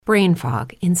Brain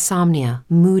fog, insomnia,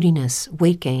 moodiness,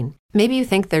 weight gain. Maybe you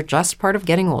think they're just part of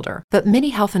getting older, but MIDI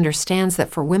Health understands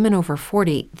that for women over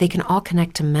 40, they can all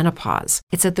connect to menopause.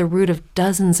 It's at the root of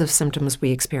dozens of symptoms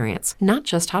we experience, not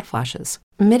just hot flashes.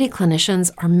 MIDI clinicians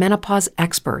are menopause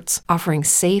experts, offering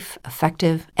safe,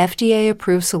 effective,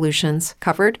 FDA-approved solutions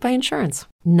covered by insurance.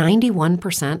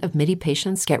 91% of MIDI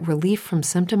patients get relief from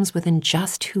symptoms within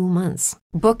just 2 months.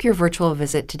 Book your virtual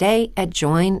visit today at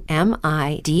joinmidi.com.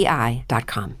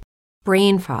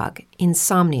 Brain fog,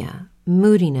 insomnia,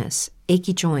 moodiness,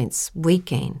 achy joints, weight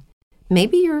gain.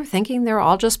 Maybe you're thinking they're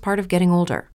all just part of getting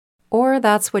older. Or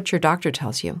that's what your doctor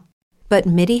tells you. But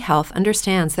MIDI Health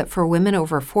understands that for women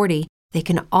over 40, they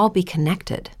can all be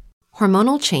connected.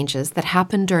 Hormonal changes that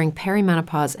happen during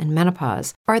perimenopause and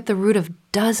menopause are at the root of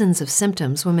dozens of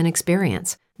symptoms women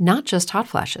experience, not just hot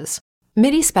flashes.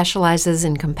 MIDI specializes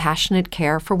in compassionate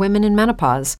care for women in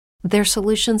menopause. Their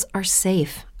solutions are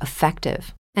safe,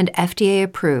 effective, and FDA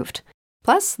approved.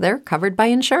 Plus, they're covered by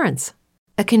insurance.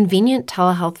 A convenient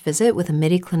telehealth visit with a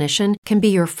MIDI clinician can be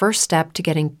your first step to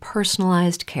getting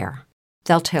personalized care.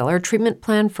 They'll tailor a treatment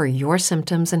plan for your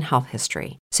symptoms and health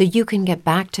history, so you can get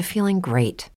back to feeling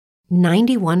great.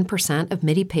 91% of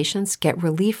MIDI patients get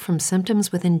relief from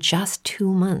symptoms within just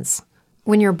 2 months.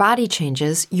 When your body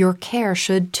changes, your care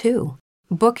should too.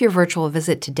 Book your virtual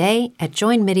visit today at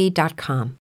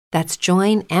joinmidi.com. That's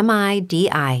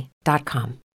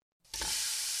joinmidi.com.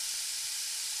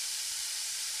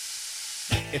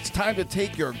 It's time to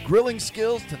take your grilling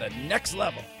skills to the next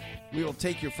level. We will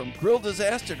take you from grill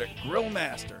disaster to grill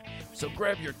master. So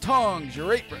grab your tongs,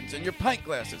 your aprons, and your pint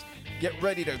glasses. Get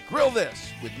ready to grill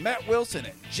this with Matt Wilson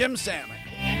and Jim Salmon.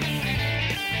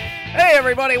 Hey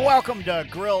everybody, welcome to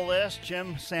Grill This.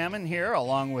 Jim Salmon here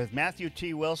along with Matthew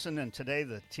T. Wilson, and today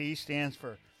the T stands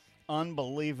for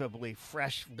unbelievably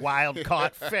fresh,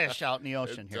 wild-caught fish out in the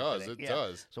ocean It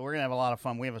does. So we're going to have a lot of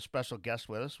fun. We have a special guest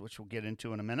with us, which we'll get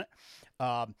into in a minute.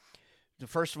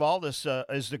 First of all, this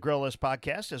is the Grill This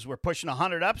podcast, as we're pushing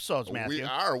 100 episodes, Matthew. We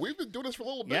are. We've been doing this for a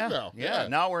little bit now. Yeah,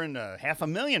 now we're in the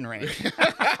 500,000 range.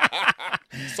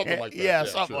 Something like that. Yeah,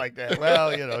 something like that.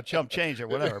 Well, chump change or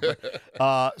whatever.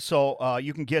 But, so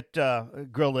you can get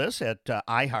Grill This at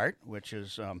iHeart, which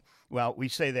is, we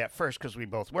say that first because we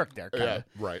both work there, kind of.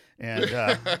 Yeah, right.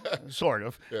 And sort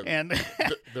of. Yeah, and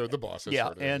they're the bosses. Yeah,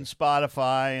 sort of. and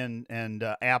Spotify and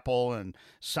Apple and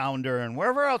Sounder and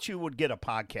wherever else you would get a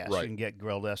podcast, right. You can get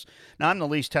Grill This. Now, I'm the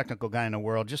least technical guy in the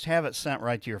world. Just have it sent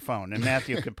right to your phone. And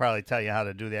Matthew could probably tell you how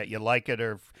to do that. You like it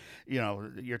or,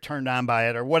 you're turned on by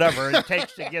it or whatever it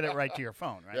takes to get it right to your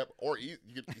phone, right? Yep. Or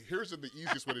here's the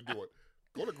easiest way to do it.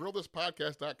 Go to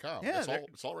grillthispodcast.com. Yeah, it's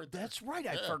all right there. That's right.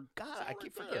 I forgot. I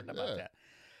keep forgetting about that.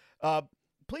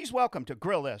 Please welcome to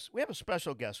Grill This. We have a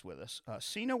special guest with us.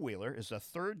 Sina Wheeler is a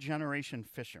third-generation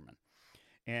fisherman.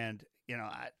 And,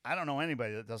 I don't know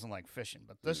anybody that doesn't like fishing,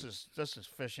 but this is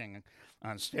fishing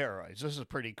on steroids. This is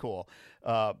pretty cool.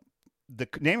 The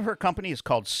name of her company is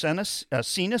called Sina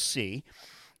Sea.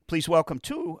 Please welcome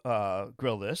to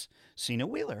Grill This, Sina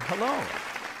Wheeler. Hello.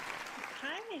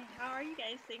 Hi, how are you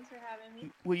guys? Thanks for having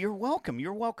me. Well, you're welcome.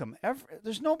 You're welcome.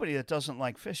 There's nobody that doesn't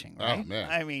like fishing, right? Oh, man.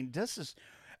 I mean,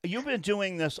 you've been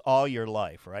doing this all your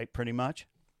life, right? Pretty much?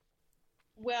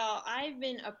 Well, I've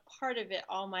been a part of it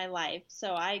all my life.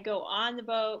 So I go on the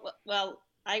boat. Well,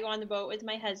 I go on the boat with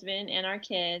my husband and our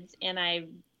kids, and I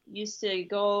used to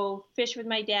go fish with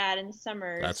my dad in the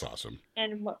summers. That's awesome.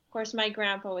 And of course, my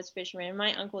grandpa was fisherman.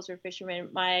 My uncles were fishermen.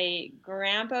 My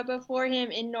grandpa before him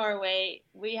in Norway.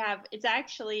 It's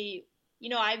actually,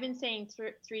 I've been saying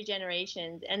three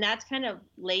generations, and that's kind of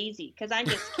lazy because I'm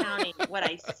just counting what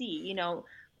I see. Me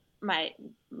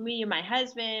and my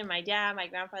husband, my dad, my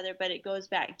grandfather, but it goes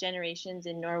back generations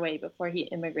in Norway before he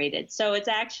immigrated. So it's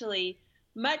actually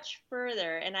much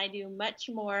further, and I do much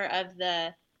more of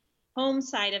the home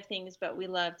side of things, but we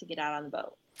love to get out on the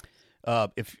boat.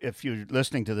 If you're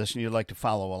listening to this and you'd like to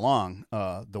follow along,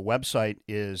 the website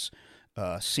is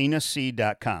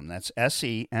sinasea.com. That's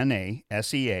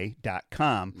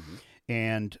SENASEA.com. Mm-hmm.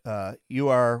 And you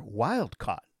are wild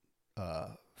caught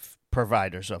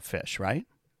providers of fish, right?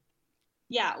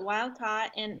 Yeah, wild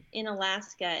caught and in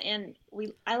Alaska. And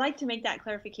I like to make that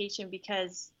clarification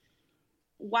because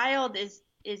wild is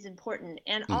important.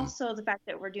 And also the fact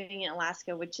that we're doing it in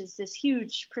Alaska, which is this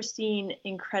huge, pristine,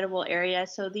 incredible area.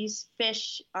 So these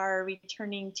fish are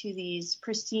returning to these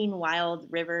pristine wild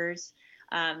rivers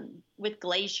with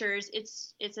glaciers.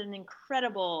 It's an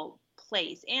incredible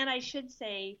place. And I should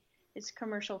say it's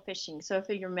commercial fishing. So if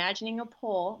you're imagining a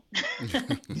pole,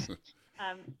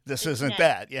 this isn't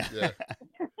that. Yeah.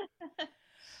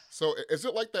 So is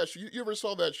it like that? You ever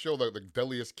saw that show, the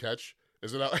Deadliest Catch?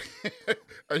 Is it out?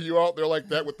 Are you out there like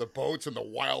that with the boats and the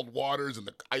wild waters and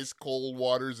the ice cold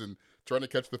waters and trying to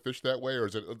catch the fish that way, or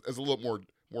is it a little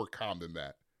more calm than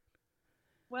that?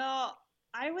 Well,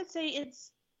 I would say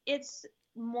it's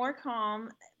more calm,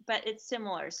 but it's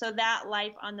similar. So that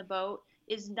life on the boat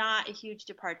is not a huge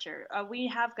departure. We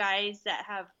have guys that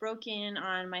have broken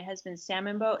on my husband's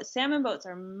salmon boat. Salmon boats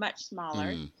are much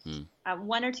smaller,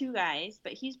 one or two guys,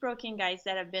 but he's broken guys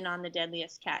that have been on the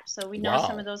Deadliest Catch. So we know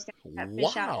some of those guys have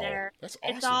fish out there. That's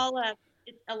awesome. It's all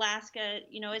it's Alaska.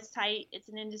 It's tight. It's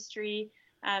an industry.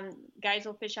 Guys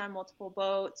will fish on multiple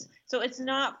boats. So it's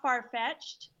not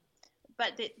far-fetched.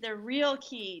 But the real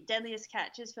key, Deadliest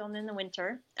Catch, is filmed in the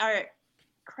winter. Or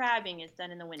crabbing is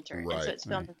done in the winter. Right, and so it's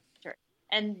filmed in the winter.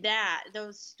 And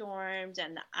those storms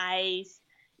and the ice,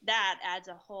 that adds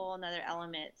a whole another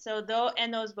element. So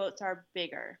those boats are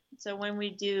bigger. So when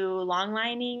we do long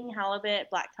lining, halibut,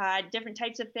 black cod, different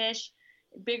types of fish,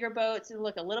 bigger boats, it'll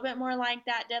look a little bit more like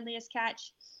that Deadliest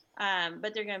Catch.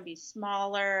 But they're going to be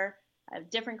smaller, a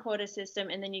different quota system,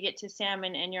 and then you get to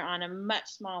salmon and you're on a much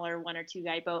smaller one or two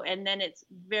guy boat, and then it's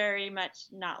very much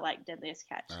not like Deadliest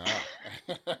Catch.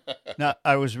 Now,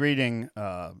 I was reading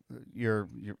your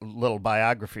little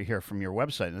biography here from your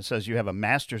website, and it says you have a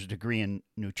master's degree in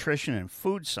nutrition and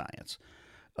food science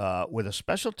with a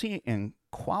specialty in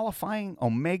qualifying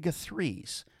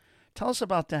omega-3s. Tell us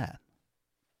about that.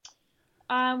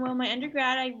 Well, my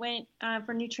undergrad, I went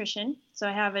for nutrition. So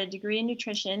I have a degree in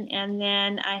nutrition, and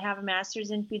then I have a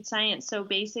master's in food science. So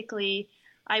basically,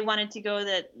 I wanted to go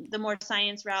the more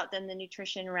science route than the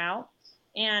nutrition route.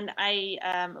 And I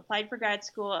applied for grad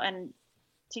school, and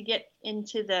to get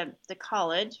into the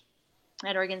college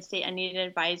at Oregon State, I needed an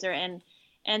advisor, and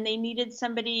they needed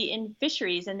somebody in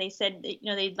fisheries. And they said,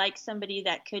 they'd like somebody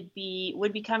that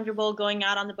would be comfortable going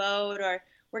out on the boat or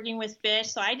working with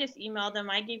fish. So I just emailed them.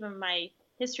 I gave them my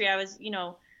history. I was,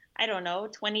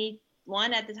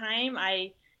 21 at the time.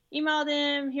 I emailed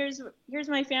him, here's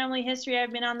my family history.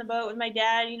 I've been on the boat with my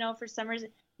dad, for summers.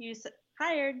 He was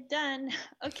hired, done.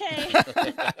 Okay.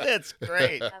 That's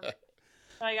great. So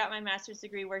I got my master's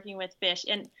degree working with fish,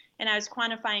 and I was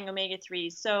quantifying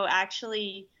omega-3s. So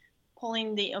actually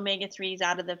pulling the omega-3s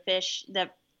out of the fish,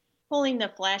 pulling the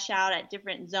flesh out at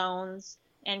different zones,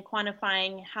 and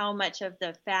quantifying how much of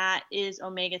the fat is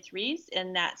omega-3s,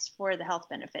 and that's for the health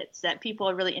benefits that people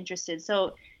are really interested.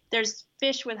 So there's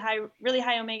fish with really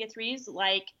high omega-3s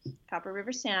like Copper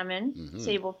River salmon,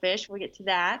 sable fish, we'll get to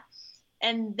that.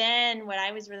 And then what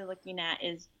I was really looking at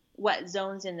is what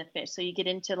zones in the fish. So you get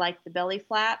into like the belly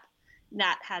flap,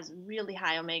 that has really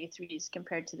high omega-3s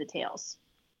compared to the tails.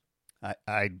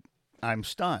 I'm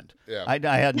stunned. Yeah. I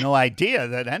had no idea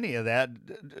that any of that,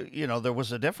 there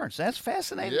was a difference. That's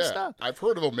fascinating stuff. I've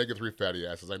heard of omega-3 fatty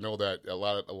acids. I know that a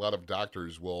lot of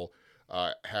doctors will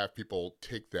have people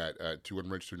take that to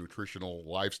enrich their nutritional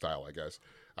lifestyle, I guess,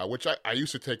 which I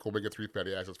used to take omega-3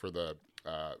 fatty acids for the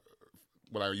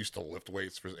when I used to lift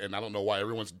weights, and I don't know why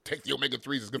everyone's take the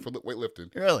omega-3s. It's good for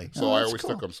weightlifting. Really? So I always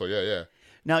took them. So yeah.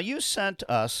 Now, you sent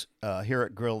us here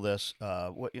at Grill This,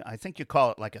 what I think you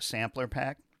call it like a sampler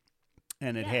pack.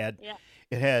 And it had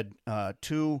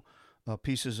 2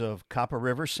 pieces of Copper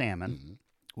River salmon,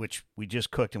 which we just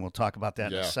cooked, and we'll talk about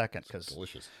that in a second because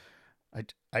delicious.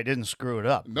 I didn't screw it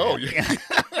up. No,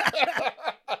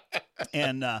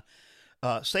 and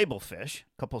sable fish,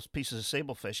 a couple of pieces of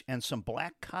sable fish, and some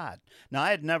black cod. Now, I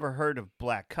had never heard of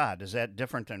black cod. Is that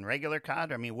different than regular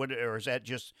cod? I mean, or is that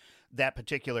just that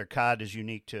particular cod is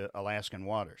unique to Alaskan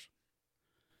waters?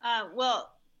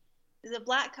 Well, the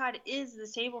black cod is the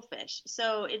sable fish,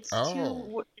 so it's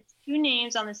two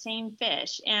names on the same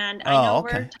fish. And I know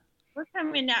we're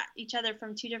coming at each other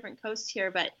from 2 different coasts here,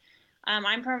 but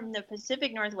I'm from the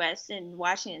Pacific Northwest in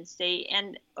Washington State,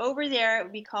 and over there it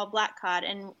would be called black cod,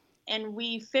 and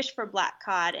we fish for black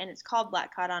cod, and it's called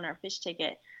black cod on our fish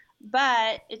ticket.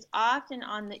 But it's often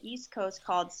on the East Coast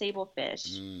called sable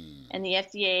fish, and the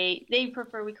FDA, they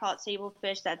prefer we call it sable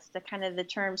fish. That's the kind of the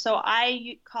term. So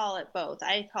I call it both.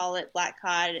 I call it black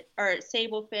cod or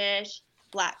sable fish,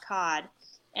 black cod,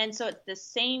 and so it's the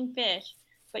same fish.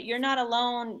 But you're not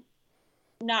alone,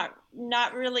 not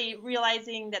really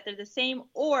realizing that they're the same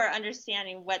or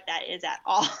understanding what that is at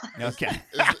all. Okay.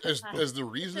 Is the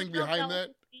reasoning behind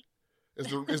that?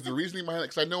 Is the reasoning behind it?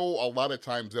 Because I know a lot of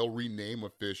times they'll rename a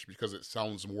fish because it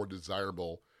sounds more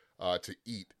desirable to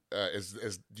eat.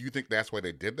 Do you think that's why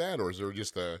they did that, or is there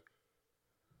just a?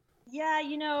 Yeah,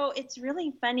 it's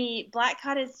really funny. Black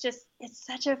cod is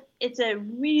it's a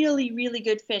really, really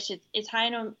good fish. It's high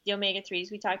in the omega-3s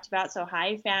we talked about, so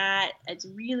high fat. It's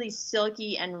really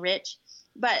silky and rich.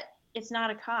 But it's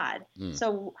not a cod. Mm.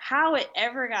 So how it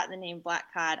ever got the name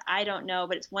black cod, I don't know,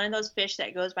 but it's one of those fish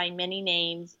that goes by many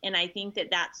names. And I think that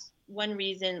that's one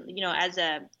reason, as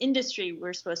a industry,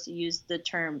 we're supposed to use the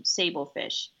term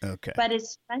sablefish. Okay. But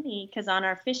it's funny because on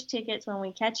our fish tickets, when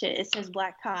we catch it, it says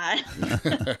black cod.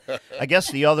 I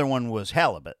guess the other one was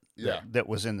halibut. Yeah. That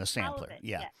was in the sampler. Halibut,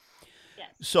 Yeah. Yes,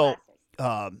 So,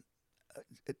 classic.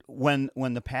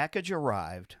 when the package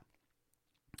arrived,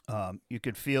 you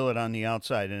could feel it on the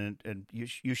outside, and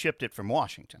you shipped it from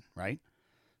Washington, right?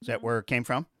 Is that where it came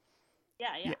from?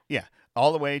 Yeah. Yeah,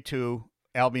 all the way to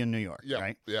Albion, New York, Yeah.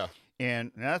 right? Yeah.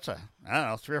 And that's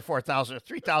 3,000 or 4,000,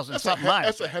 3,000 That's something miles.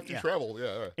 That's a hefty Yeah. travel.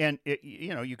 Yeah. Right. And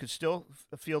you could still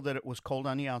feel that it was cold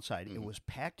on the outside. It was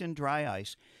packed in dry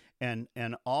ice, and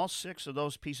all 6 of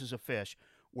those pieces of fish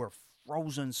were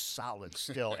frozen solid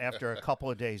still after a couple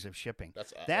of days of shipping.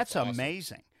 That's awesome.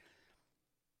 amazing.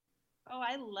 Oh,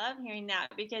 I love hearing that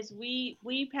because we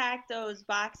pack those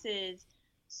boxes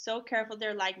so careful.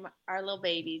 They're like our little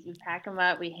babies. We pack them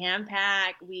up. We hand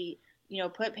pack. We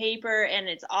put paper, and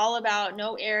it's all about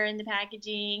no air in the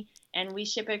packaging, and we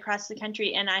ship it across the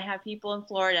country. And I have people in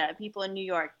Florida, people in New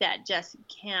York that just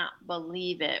can't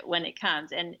believe it when it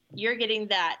comes. And you're getting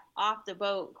that off the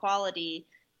boat quality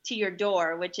to your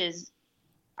door, which is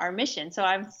our mission. So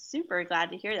I'm super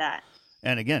glad to hear that.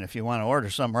 And again, if you want to order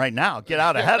some right now, get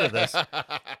out ahead of this.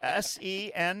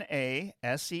 SENASEA,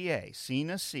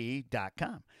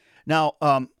 SENAC.com. Now,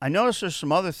 I noticed there's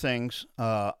some other things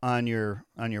on your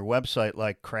website,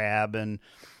 like crab and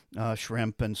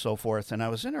shrimp and so forth. And I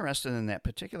was interested in that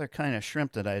particular kind of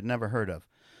shrimp that I had never heard of.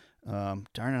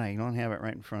 Darn it, I don't have it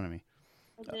right in front of me.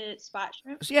 Is it spot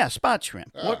shrimp? Yeah, spot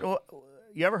shrimp. What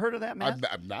you ever heard of that, Matt?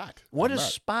 I'm not. What I'm is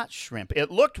not. spot shrimp?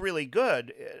 It looked really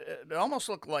good. It almost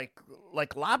looked like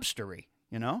lobstery,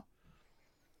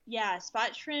 Yeah,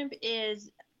 spot shrimp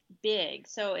is big.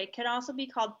 So it could also be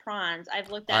called prawns. I've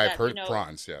looked that up. I've heard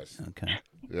prawns, yes. Okay.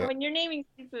 Yeah. When you're naming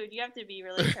seafood, you have to be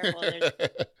really careful. There's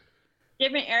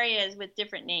different areas with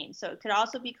different names. So it could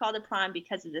also be called a prawn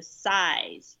because of the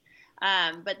size.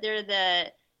 But they're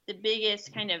the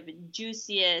biggest, kind of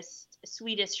juiciest,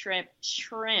 sweetest shrimp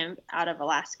out of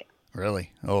Alaska.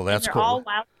 Really? Oh, that's they're cool. They're all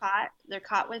wild caught. They're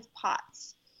caught with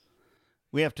pots.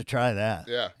 We have to try that.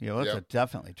 Yeah. Let's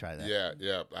definitely try that.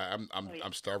 Yeah.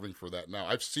 I'm starving for that now.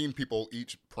 I've seen people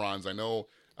eat prawns. I know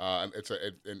it's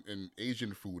in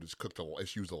Asian food. It's cooked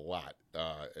it's used a lot,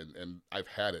 and I've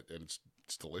had it, and it's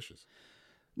delicious.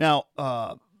 Now,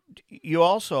 you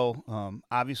also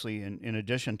obviously, in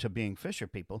addition to being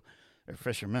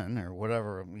fishermen or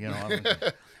whatever,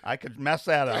 I could mess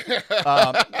that up.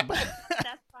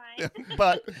 That's fine.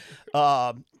 But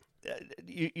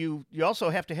you also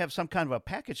have to have some kind of a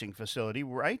packaging facility,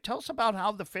 right? Tell us about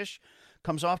how the fish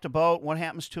comes off the boat, what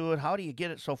happens to it, how do you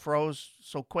get it so froze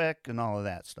so quick, and all of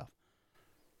that stuff.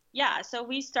 Yeah, so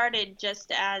we started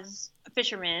just as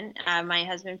fishermen. My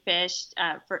husband fished.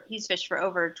 He's fished for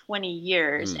over 20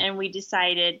 years, and we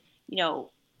decided,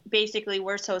 basically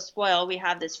we're so spoiled. We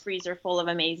have this freezer full of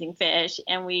amazing fish,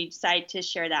 and we decided to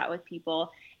share that with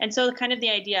people. And so kind of the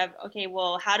idea of, okay,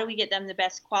 well, how do we get them the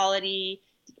best quality?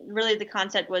 Really, the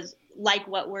concept was like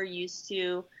what we're used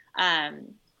to.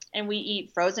 And we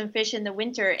eat frozen fish in the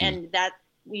winter, and that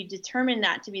we determined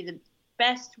that to be the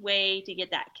best way to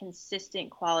get that consistent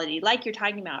quality, like you're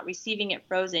talking about, receiving it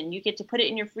frozen. You get to put it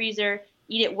in your freezer,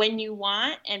 eat it when you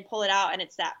want, and pull it out, and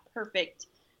it's that perfect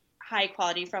high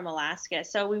quality from Alaska.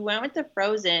 So we went with the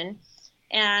frozen,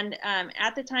 and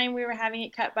at the time we were having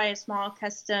it cut by a small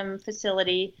custom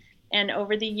facility, and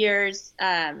over the years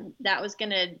that's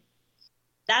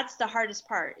the hardest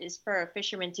part, is for a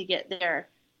fisherman to get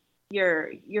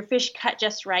your fish cut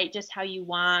just right, just how you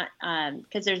want,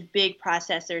 because there's big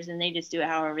processors and they just do it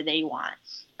however they want.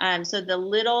 So the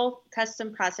little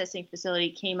custom processing facility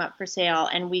came up for sale,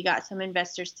 and we got some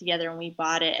investors together and we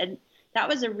bought it. And that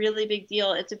was a really big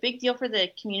deal. It's a big deal for the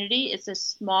community. It's a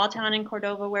small town in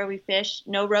Cordova where we fish,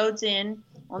 no roads in,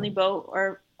 only boat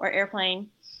or airplane.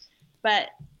 But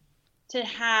to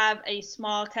have a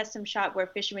small custom shop where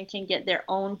fishermen can get their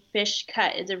own fish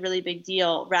cut is a really big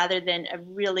deal, rather than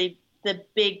the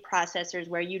big processors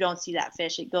where you don't see that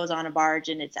fish. It goes on a barge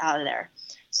and it's out of there.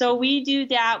 So we do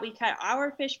that. We cut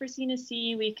our fish for Sena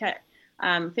Sea. We cut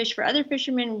fish for other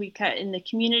fishermen. We cut in the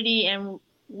community, and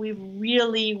we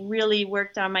really, really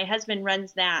worked on. My husband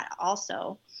runs that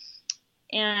also,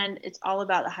 and it's all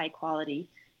about the high quality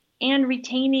and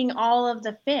retaining all of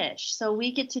the fish. So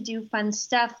we get to do fun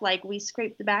stuff, like we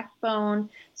scrape the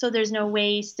backbone so there's no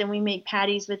waste, and we make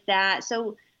patties with that.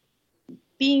 So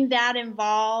being that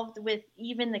involved with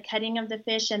even the cutting of the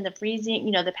fish and the freezing,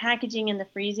 the packaging and the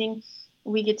freezing,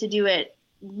 we get to do it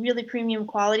really premium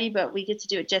quality, but we get to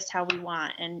do it just how we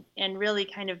want and really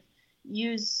kind of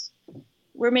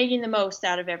we're making the most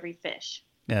out of every fish.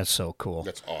 That's so cool.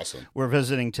 That's awesome. We're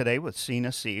visiting today with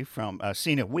Sina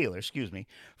Wheeler,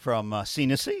 from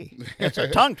Sina Sea. It's a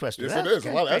tongue twister. Yes, That's it is.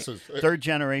 A lot of great. S's. Third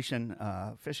generation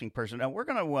fishing person. Now we're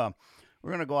gonna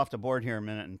go off the board here a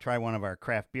minute and try one of our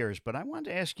craft beers. But I wanted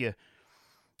to ask you.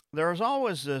 There's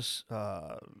always this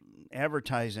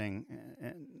advertising.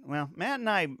 Well, Matt and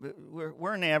I,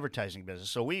 we're in the advertising business,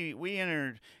 so we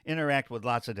interact with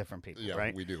lots of different people, Yeah,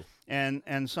 right? we do.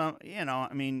 And some, I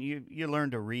mean, you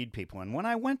learn to read people. And when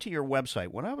I went to your website,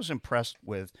 what I was impressed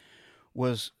with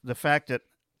was the fact that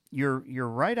you're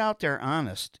right out there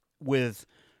honest with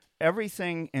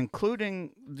everything,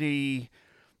 including the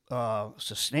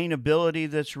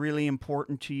sustainability that's really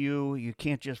important to you. You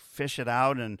can't just fish it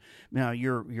out, and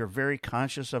you're very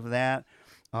conscious of that.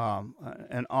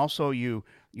 And also you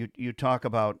talk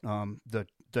about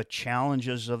the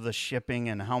challenges of the shipping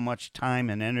and how much time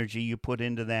and energy you put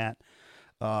into that.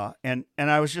 And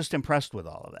I was just impressed with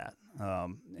all of that.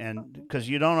 And because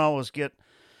you don't always get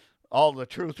all the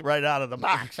truth right out of the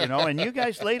box, and you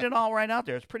guys laid it all right out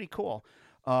there. It's pretty cool.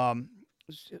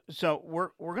 So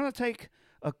we're going to take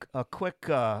a quick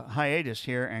hiatus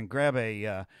here and grab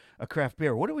a craft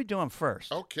beer. What are we doing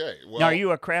first? Okay. Well, Now, are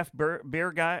you a craft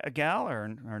beer guy, a gal, or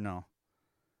no?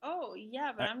 Oh,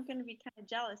 yeah, but I'm going to be kind of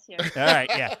jealous here. All right,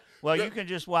 yeah. Well, you can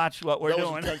just watch what we're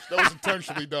doing. that was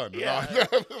intentionally done. Yeah.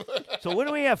 So what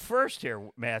do we have first here,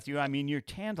 Matthew? I mean, you're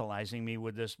tantalizing me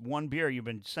with this one beer. You've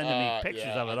been sending me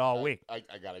pictures of it all week. I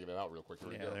got to get it out real quick.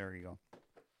 Here we go. There you go.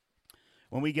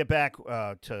 When we get back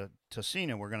to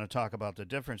Sina, we're going to talk about the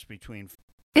difference between...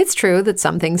 It's true that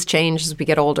some things change as we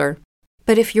get older.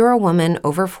 But if you're a woman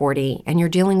over 40 and you're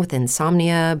dealing with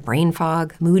insomnia, brain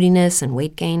fog, moodiness, and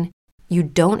weight gain, you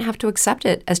don't have to accept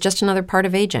it as just another part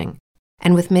of aging.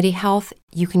 And with MIDI Health,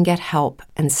 you can get help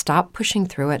and stop pushing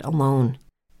through it alone.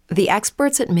 The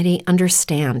experts at MIDI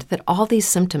understand that all these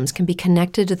symptoms can be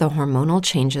connected to the hormonal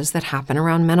changes that happen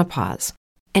around menopause.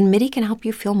 And MIDI can help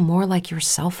you feel more like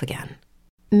yourself again.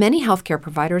 Many healthcare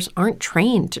providers aren't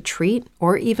trained to treat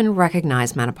or even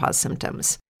recognize menopause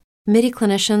symptoms. MIDI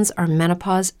clinicians are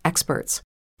menopause experts.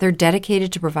 They're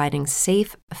dedicated to providing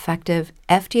safe, effective,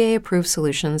 FDA-approved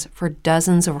solutions for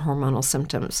dozens of hormonal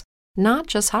symptoms, not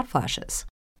just hot flashes.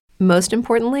 Most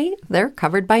importantly, they're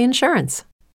covered by insurance.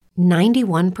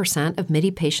 91% of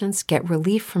MIDI patients get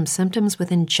relief from symptoms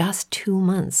within just 2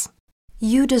 months.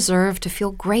 You deserve to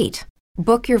feel great.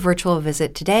 Book your virtual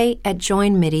visit today at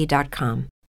joinmidi.com.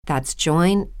 That's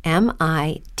joinmidi.com.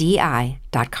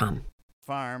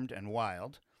 Farmed and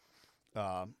wild.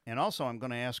 And also, I'm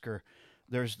going to ask her,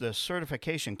 there's this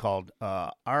certification called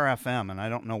RFM, and I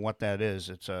don't know what that is.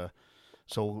 So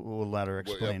we'll let her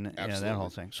explain that whole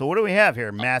thing. So what do we have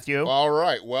here, Matthew? All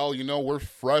right. Well, we're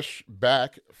fresh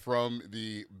back from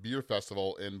the beer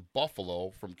festival in Buffalo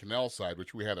from Canal Side,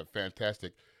 which we had a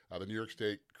fantastic, the New York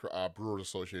State Brewers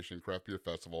Association Craft Beer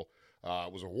Festival.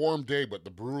 It was a warm day, but the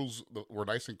brews were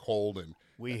nice and cold, and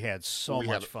we had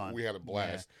much fun. We had a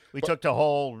blast. Yeah. We took the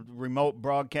whole remote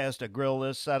broadcast to Grill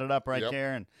This, set it up right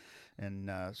there,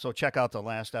 and so check out the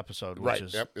last episode, which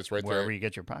is it's right wherever there. you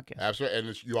get your podcast. Absolutely,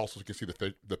 and you also can see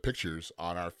the pictures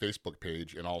on our Facebook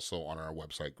page and also on our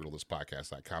website,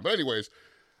 GrillThisPodcast.com. But anyways,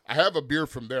 I have a beer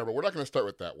from there, but we're not going to start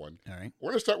with that one. All right, we're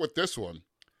going to start with this one.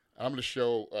 I'm going to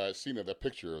show Sina the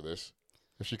picture of this.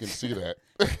 If you can see that.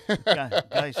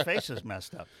 Guy's face is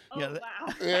messed up. Oh,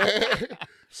 wow.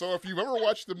 So if you've ever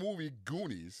watched the movie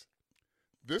Goonies,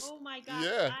 Oh, my God.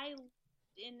 Yeah. I lived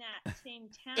in that same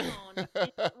town.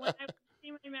 When I was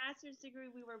getting my master's degree,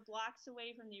 we were blocks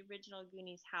away from the original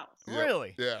Goonies house. Yep.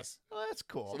 Really? Yes. Well, that's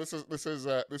cool. So this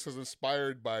is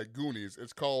inspired by Goonies.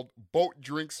 It's called Boat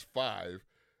Drinks 5.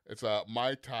 It's a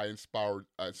Mai Tai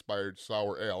inspired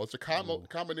sour ale. It's a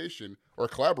combination or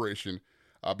collaboration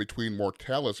between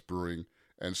Mortalis Brewing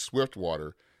and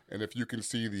Swiftwater. And if you can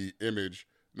see the image,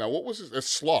 now what was it? It's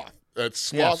Sloth. That's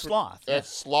Sloth. Yeah, Sloth. That's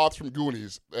Sloth from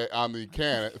Goonies on the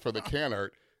can for the can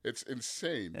art. It's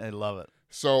insane. I love it.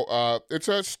 So it's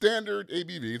a standard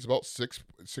ABV. It's about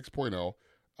 6.0.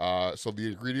 So the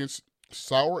ingredients: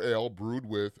 sour ale brewed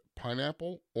with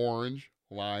pineapple, orange,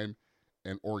 lime,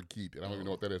 and orgeat. And I don't even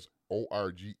know what that is.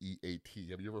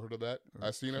 ORGEAT. Have you ever heard of that,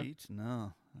 Sina?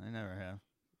 No, I never have.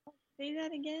 Say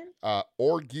that again?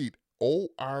 Orgeat.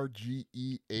 ORGEAT.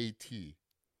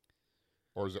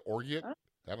 Or is it orgeat? Oh.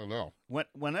 I don't know.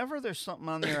 Whenever there's something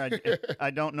on there,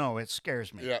 I don't know. It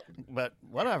scares me. Yeah. But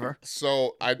whatever.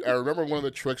 So I remember one of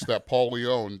the tricks that Paul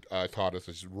Leone taught us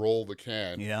is roll the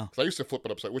can. Yeah. 'Cause I used to flip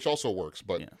it upside, which also works.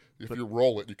 But if you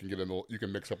roll it, you can you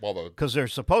can mix up all the. Because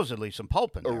there's supposedly some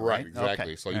pulp in there, right? Exactly.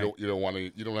 Okay. So you don't want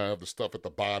to have the stuff at the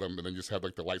bottom and then just have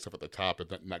like the light stuff at the top and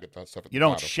not get that stuff at You the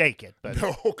don't bottom. shake it, but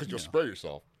No, because you'll spray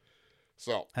yourself.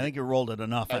 So I think you rolled it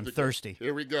enough. I'm thirsty.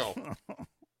 Here we go.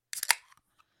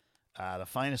 The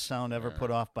finest sound ever put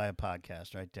off by a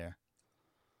podcast, right there.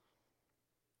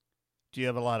 Do you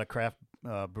have a lot of craft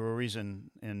breweries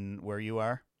in where you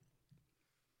are?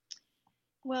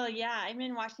 Well, yeah, I'm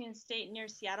in Washington State near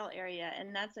Seattle area,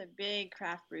 and that's a big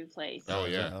craft brew place. Oh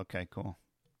yeah. Okay, cool.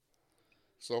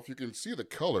 So if you can see the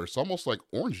color, it's almost like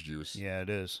orange juice. Yeah, it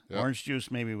is. Yep. Orange juice,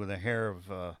 maybe with a hair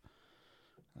of, I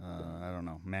don't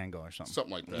know, mango or something.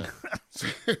 Something like that.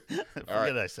 All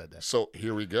right. I said that. So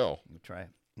here we go. Let me try it.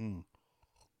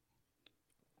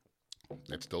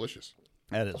 It's delicious.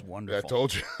 That is wonderful. I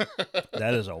told you.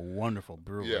 That is a wonderful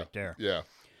brew right there. Yeah.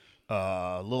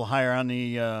 A little higher on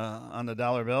the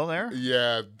dollar bill there.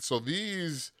 Yeah. So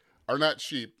these are not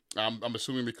cheap. I'm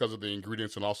assuming because of the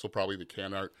ingredients and also probably the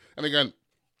can art. And again,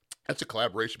 that's a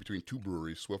collaboration between two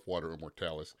breweries, Swiftwater and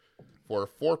Mortalis. For a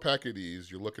 4-pack of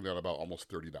these, you're looking at about almost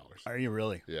 $30. Are you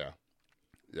really? Yeah.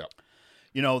 Yeah.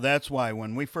 You know, that's why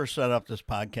when we first set up this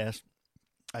podcast,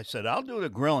 I said, I'll do the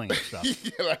grilling stuff.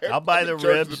 Yeah, I'll buy the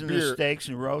ribs and the steaks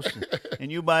and roast,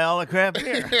 and you buy all the craft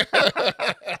beer.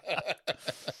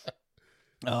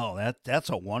 Oh, that's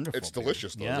a wonderful It's beer.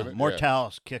 delicious, though, isn't it?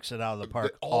 Mortalis kicks it out of the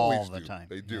park all the time.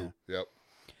 They do. Yeah.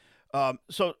 Yep.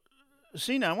 So,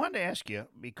 Sina, I wanted to ask you,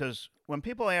 because when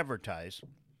people advertise,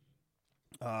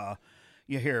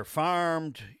 you hear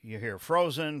farmed, you hear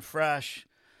frozen, fresh,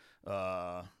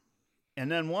 and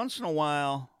then once in a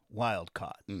while, wild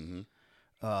caught. Mm-hmm.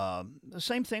 The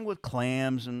same thing with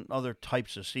clams and other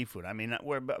types of seafood. I mean,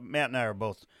 Matt and I are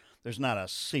both. There's not a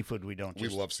seafood we don't.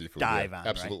 Just we love seafood. Dive on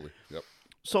absolutely. Right? Yep.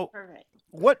 So, Perfect.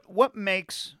 what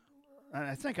makes? And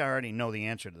I think I already know the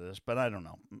answer to this, but I don't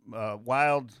know.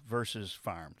 Wild versus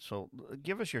farmed. So,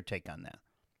 give us your take on that.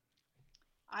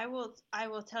 I will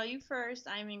tell you first,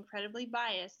 I'm incredibly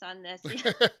biased on this.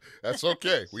 That's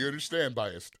okay. We understand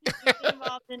biased. We've been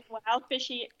involved in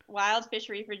wild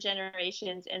fishery for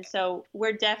generations, and so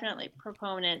we're definitely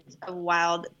proponents of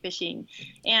wild fishing.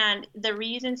 And the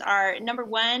reasons are, number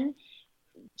one,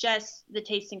 just the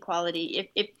taste and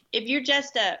quality. If you're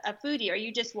just a foodie or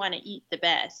you just want to eat the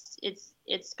best,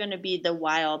 it's going to be the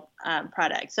wild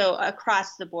product. So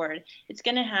across the board, it's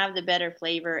going to have the better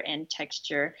flavor and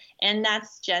texture. And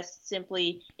that's just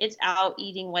simply, it's out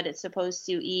eating what it's supposed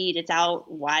to eat. It's out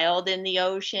wild in the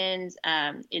oceans.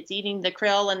 It's eating the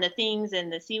krill and the things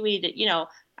and the seaweed. You know,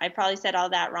 I probably said all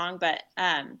that wrong, but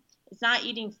it's not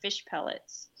eating fish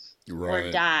pellets or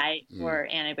dye or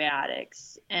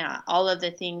antibiotics. All of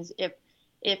the things, if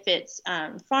it's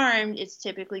farmed, it's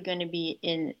typically going to be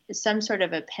in some sort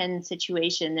of a pen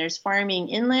situation. There's farming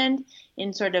inland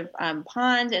in sort of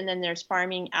ponds, and then there's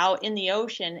farming out in the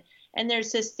ocean, and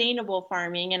there's sustainable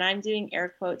farming. And I'm doing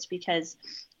air quotes because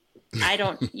I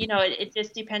don't, it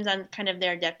just depends on kind of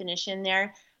their definition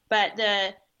there. But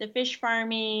the fish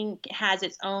farming has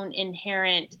its own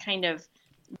inherent kind of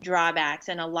drawbacks,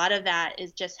 and a lot of that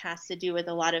has to do with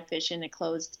a lot of fish in a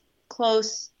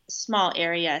close small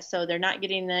area, so they're not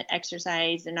getting the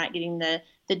exercise, they're not getting the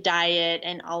diet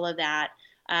and all of that,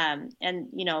 and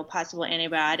possible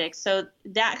antibiotics. So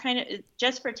that kind of,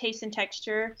 just for taste and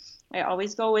texture, I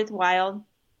always go with wild.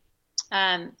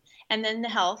 And then the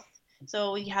health,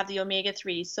 so we have the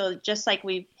omega-3s. So just like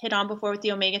we've hit on before with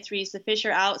the omega-3s, the fish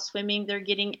are out swimming, they're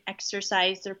getting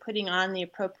exercise, they're putting on the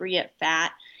appropriate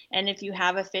fat. And if you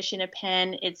have a fish in a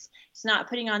pen, it's not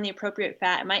putting on the appropriate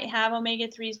fat. It might have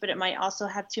omega-3s, but it might also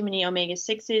have too many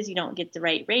omega-6s. You don't get the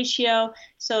right ratio.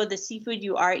 So the seafood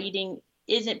you are eating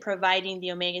isn't providing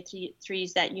the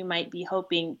omega-3s that you might be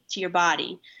hoping to your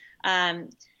body.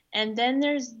 And then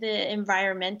there's the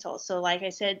environmental. So like I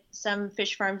said, some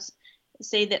fish farms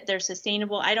say that they're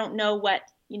sustainable. I don't know what,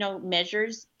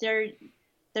 measures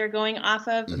they're going off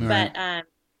of. Right. But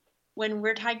when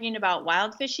we're talking about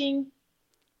wild fishing,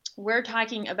 we're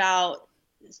talking about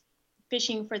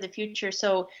fishing for the future.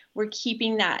 So we're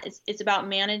keeping that. It's about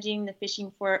managing the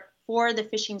fishing for the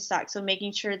fishing stock. So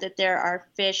making sure that there are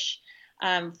fish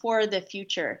for the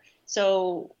future.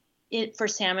 So for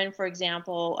salmon, for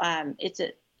example,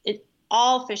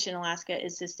 all fish in Alaska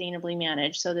is sustainably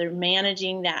managed. So they're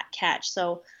managing that catch.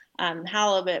 So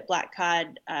halibut, black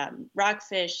cod,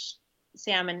 rockfish,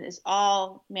 salmon is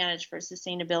all managed for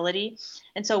sustainability.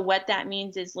 And so what that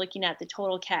means is looking at the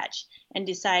total catch and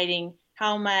deciding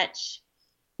how much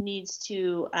needs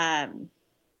to,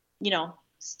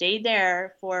 stay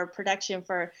there for production,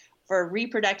 for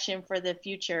reproduction for the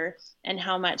future, and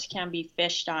how much can be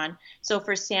fished on. So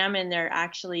for salmon,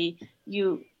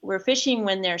 we're fishing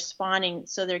when they're spawning,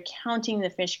 so they're counting the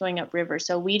fish going upriver.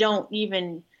 So we don't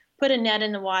even put a net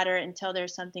in the water until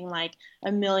there's something like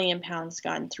 1 million pounds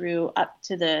gone through up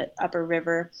to the upper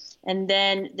river. And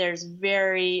then there's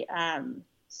very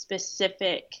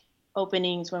specific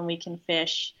openings when we can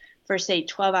fish for, say,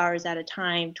 12 hours at a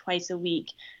time, twice a week.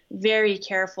 Very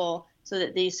careful so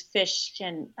that these fish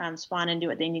can spawn and do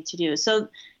what they need to do. So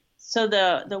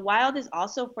the wild is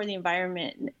also for the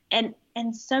environment. And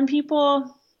some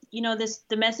people, the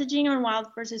messaging on wild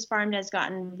versus farmed has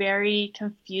gotten very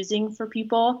confusing for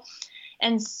people.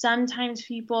 And sometimes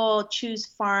people choose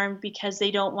farmed because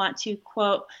they don't want to,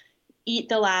 quote, eat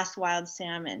the last wild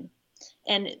salmon.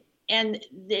 And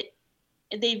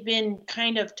they've been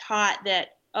kind of taught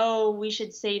that, oh, we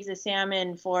should save the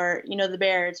salmon for, the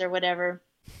bears or whatever,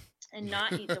 and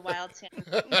not eat the wild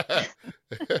salmon.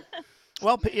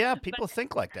 Well, yeah, people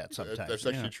think like that sometimes. That's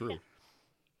actually true.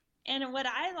 And what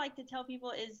I like to tell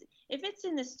people is, if it's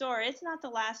in the store, it's not the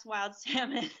last wild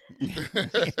salmon.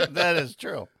 That is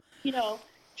true.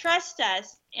 Trust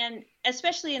us, and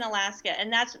especially in Alaska,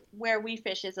 and that's where we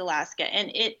fish, is Alaska, and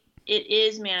it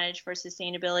is managed for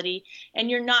sustainability, and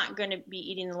you're not going to be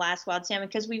eating the last wild salmon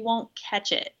because we won't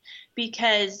catch it,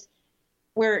 because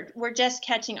we're just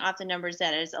catching off the numbers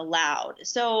that is allowed.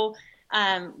 So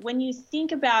when you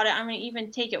think about it, I'm going to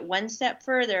even take it one step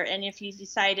further. And if you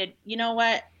decided, you know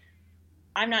what,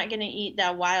 I'm not going to eat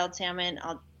that wild salmon,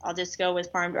 I'll just go with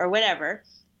farmed or whatever,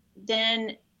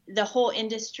 then the whole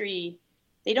industry,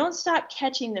 they don't stop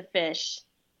catching the fish.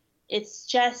 It's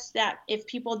just that if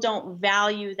people don't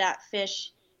value that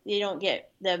fish, they don't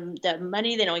get the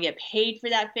money, they don't get paid for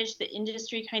that fish, the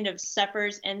industry kind of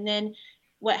suffers. And then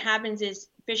what happens is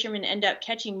fishermen end up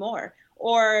catching more,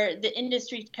 or the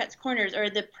industry cuts corners, or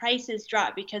the prices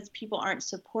drop because people aren't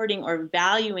supporting or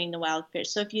valuing the wild fish.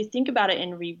 So if you think about it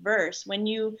in reverse, when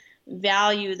you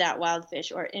value that wild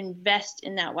fish or invest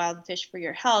in that wild fish for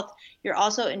your health, you're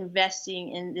also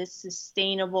investing in this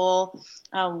sustainable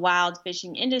wild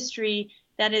fishing industry,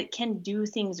 that it can do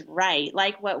things right,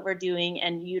 like what we're doing,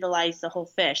 and utilize the whole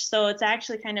fish. So it's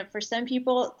actually kind of, for some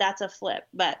people, that's a flip,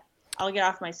 but I'll get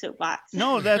off my soapbox.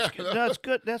 No, that's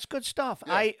good. That's good stuff.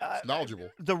 Yeah, it's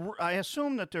knowledgeable. I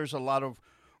assume that there's a lot of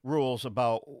rules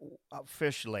about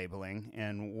fish labeling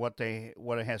and what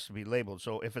it has to be labeled.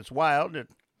 So if it's wild,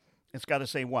 it's got to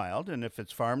say wild, and if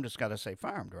it's farmed, it's got to say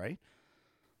farmed, right?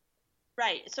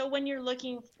 Right. So when you're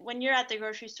at the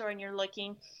grocery store and you're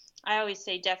looking, I always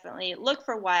say definitely look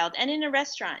for wild. And in a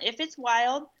restaurant, if it's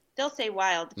wild, they'll say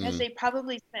wild because they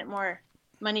probably spent more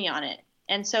money on it.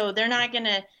 And so they're not going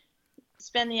to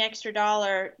spend the extra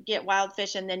 $1, get wild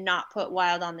fish, and then not put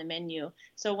wild on the menu.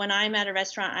 So when I'm at a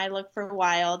restaurant, I look for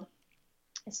wild.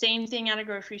 Same thing at a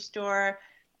grocery store,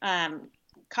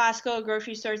 Costco,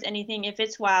 grocery stores, anything. If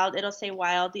it's wild, it'll say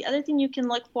wild. The other thing you can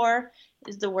look for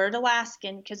is the word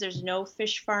Alaskan, because there's no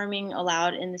fish farming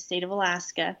allowed in the state of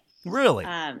Alaska. Really?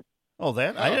 I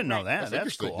didn't know that.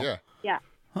 That's cool. Yeah.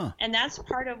 Huh. And that's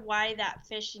part of why that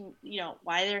fish,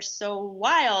 why they're so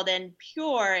wild and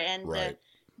pure, and right.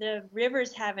 the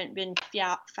rivers haven't been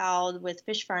fouled with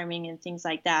fish farming and things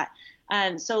like that.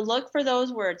 So look for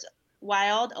those words,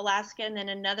 wild, Alaska. And then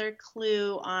another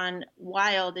clue on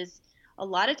wild is, a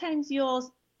lot of times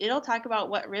it'll talk about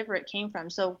what river it came from.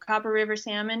 So Copper River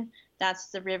salmon, that's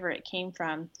the river it came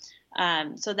from.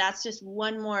 So that's just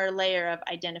one more layer of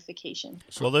identification.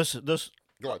 So this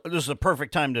is a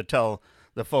perfect time to tell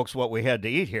the folks what we had to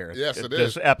eat here. Yes, it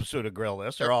is. This episode of Grill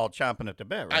This. They're all chomping at the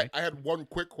bit, right? I had one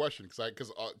quick question,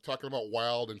 because talking about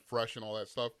wild and fresh and all that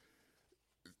stuff.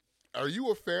 Are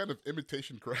you a fan of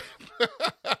imitation crab?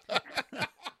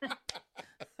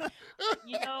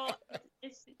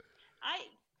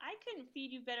 I couldn't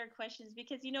feed you better questions,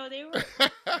 because they were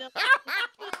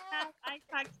I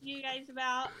talked to you guys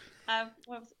about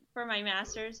for my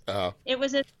master's. It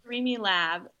was a surimi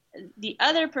lab. The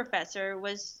other professor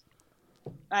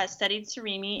studied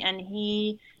surimi, and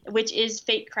which is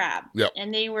fake crab. Yep.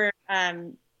 And they were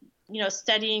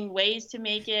studying ways to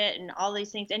make it and all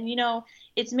these things. And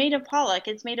it's made of pollock,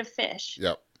 it's made of fish.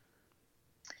 Yep.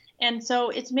 And so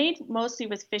it's made mostly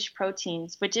with fish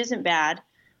proteins, which isn't bad.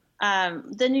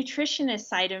 The nutritionist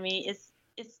side of me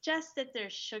it's just that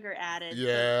there's sugar added.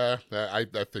 Yeah, I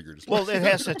figured. Well, it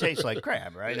has to taste like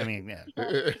crab, right? I mean, yeah.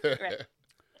 Right.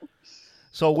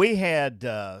 So we had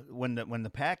when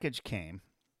the package came.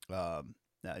 I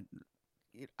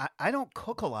don't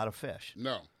cook a lot of fish.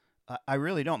 No. I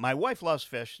really don't. My wife loves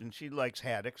fish, and she likes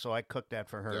haddock, so I cook that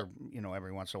for her,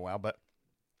 every once in a while. But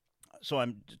so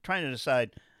I'm trying to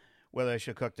decide whether I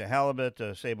should cook the halibut,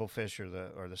 the sablefish,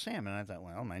 or the salmon. I thought,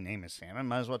 well, my name is salmon,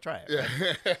 might as well try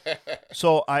it. Right?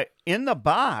 So in the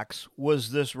box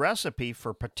was this recipe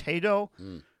for potato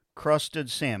crusted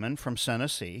salmon from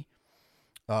Tennessee,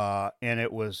 and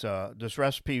it was this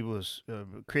recipe was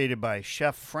created by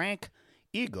Chef Frank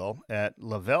Eagle at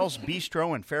Lavelle's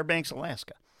Bistro in Fairbanks,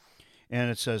 Alaska. And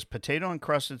it says potato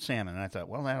encrusted salmon. And I thought,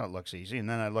 well, that looks easy. And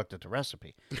then I looked at the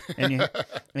recipe. And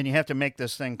you have to make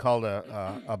this thing called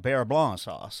a beurre blanc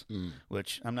sauce,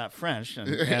 which I'm not French.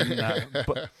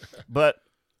 But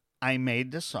I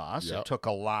made the sauce. Yep. It took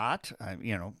a lot.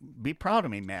 Be proud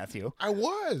of me, Matthew. I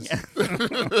was.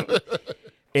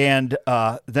 And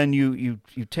then you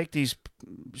take these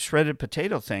shredded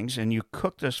potato things and you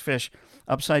cook this fish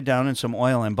upside down in some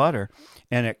oil and butter,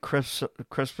 and it crisps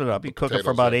it up. You cook it for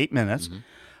about 8 minutes,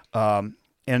 and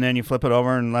then you flip it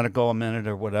over and let it go a minute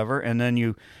or whatever, and then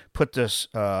you put this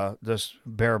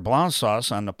beurre blanc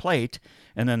sauce on the plate,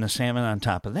 and then the salmon on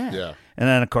top of that. Yeah. And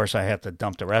then, of course, I have to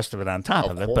dump the rest of it on top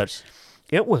of it, but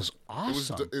it was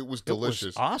awesome. It was delicious. It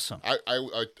was awesome.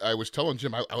 I was telling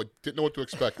Jim I didn't know what to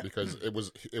expect because it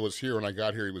was here when I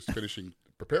got here. He was finishing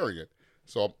preparing it,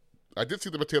 so I did see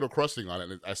the potato crusting on it,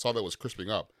 and I saw that it was crisping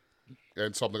up,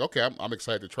 and so I'm like, okay, I'm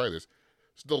excited to try this.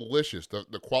 It's delicious.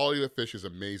 The quality of the fish is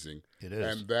amazing. It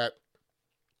is, and that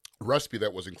recipe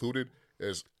that was included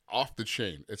is off the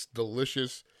chain. It's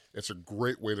delicious. It's a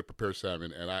great way to prepare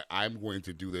salmon, and I'm going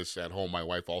to do this at home. My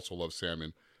wife also loves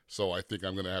salmon. So I think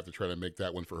I'm going to have to try to make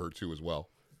that one for her, too, as well.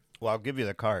 Well, I'll give you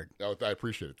the card. I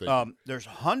appreciate it. Thank you. There's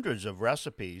hundreds of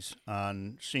recipes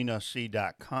on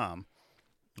CinaC.com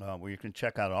where you can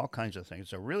check out all kinds of things.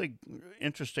 It's a really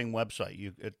interesting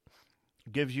website. It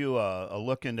gives you a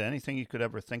look into anything you could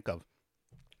ever think of.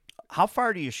 How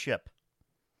far do you ship?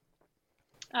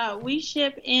 We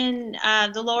ship in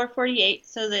the lower 48,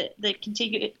 so the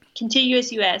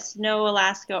contiguous U.S., no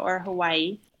Alaska or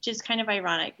Hawaii. Which is kind of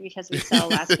ironic because we sell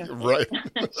Alaska. Right.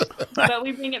 But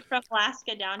we bring it from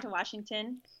Alaska down to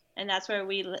Washington, and that's where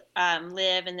we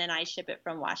live, and then I ship it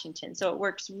from Washington. So it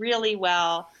works really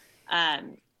well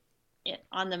on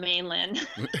the mainland.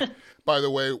 By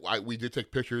the way, we did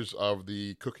take pictures of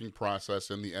the cooking process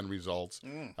and the end results,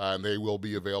 and they will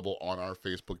be available on our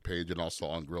Facebook page and also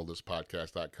on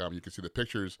GrillThisPodcast.com. You can see the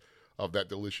pictures of that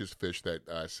delicious fish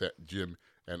that Jim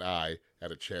and I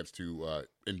had a chance to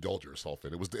indulge ourselves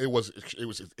in. It was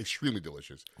extremely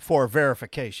delicious. For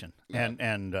verification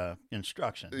and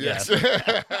instruction. Yes. And I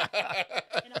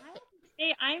have to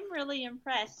say, I'm really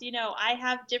impressed. I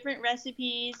have different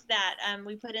recipes that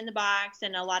we put in the box,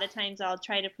 and a lot of times I'll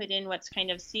try to put in what's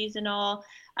kind of seasonal,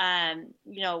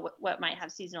 what might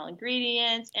have seasonal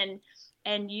ingredients,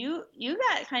 and you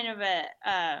got kind of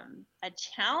a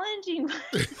challenging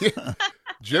one.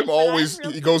 Jim always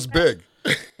he goes big.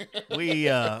 We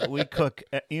cook,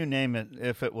 you name it.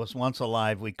 If it was once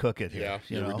alive, we cook it here.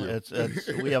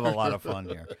 We have a lot of fun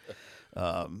here.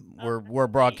 We're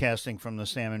broadcasting from the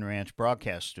Salmon Ranch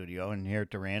broadcast studio, and here at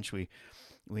the ranch we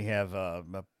have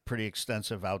a pretty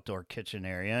extensive outdoor kitchen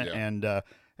area. Yeah.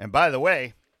 And by the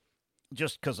way,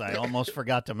 just because I almost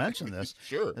forgot to mention this,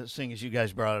 sure, seeing as you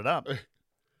guys brought it up,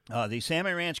 the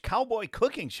Salmon Ranch Cowboy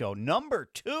Cooking Show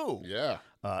 #2. Yeah.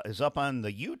 Is up on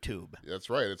the YouTube. That's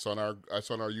right. It's on our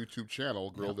YouTube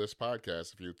channel, Grill This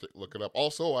Podcast, if you look it up.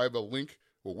 Also, I have a link.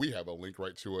 Well, we have a link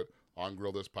right to it on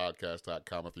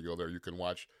GrillThisPodcast.com. If you go there, you can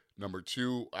watch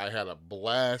 #2. I had a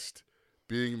blast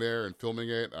being there and filming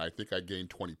it. I think I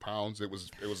gained 20 pounds. It was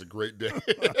a great day.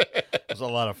 It was a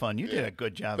lot of fun. You did a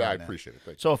good job. I appreciate it.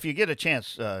 Thank you. So if you get a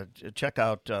chance, check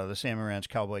out the Salmon Ranch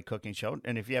Cowboy Cooking Show.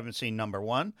 And if you haven't seen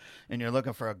 #1 and you're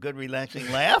looking for a good,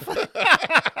 relaxing laugh,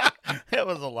 it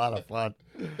was a lot of fun.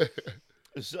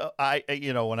 So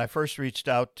when I first reached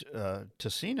out to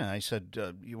Cina, I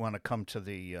said, "You want to come to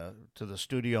the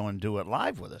studio and do it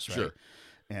live with us, right?" Sure.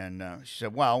 And she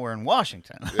said, "Well, we're in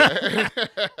Washington." I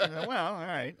said, "Well, all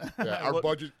right." Yeah, our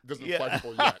budget doesn't apply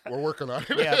for yet. We're working on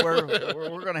it. Yeah, we're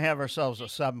going to have ourselves a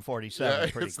 747.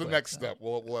 Yeah, pretty it's quick. the next step.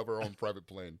 We'll have our own private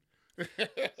plane.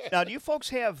 Now, do you folks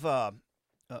have?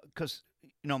 Because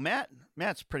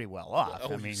Matt's pretty well off.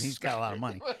 Oh, I mean, he's got a lot of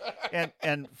money,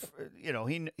 and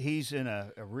he's in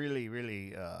a really,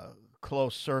 really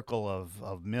close circle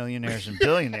of millionaires and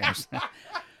billionaires.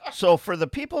 So for the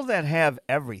people that have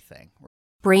everything.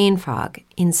 Brain fog,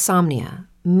 insomnia,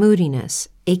 moodiness,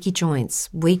 achy joints,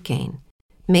 weight gain.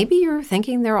 Maybe you're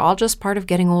thinking they're all just part of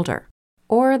getting older.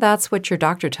 Or that's what your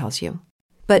doctor tells you.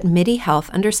 But MIDI Health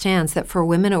understands that for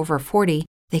women over 40,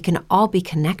 they can all be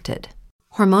connected.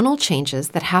 Hormonal changes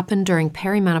that happen during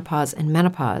perimenopause and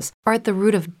menopause are at the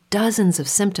root of dozens of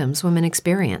symptoms women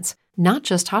experience, not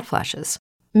just hot flashes.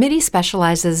 MIDI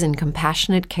specializes in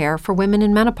compassionate care for women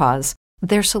in menopause.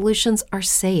 Their solutions are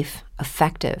safe,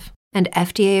 effective, and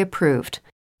FDA approved.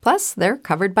 Plus, they're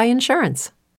covered by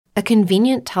insurance. A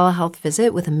convenient telehealth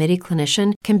visit with a MIDI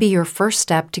clinician can be your first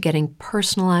step to getting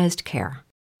personalized care.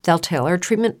 They'll tailor a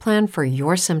treatment plan for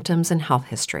your symptoms and health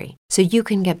history so you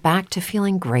can get back to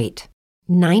feeling great.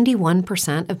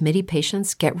 91% of MIDI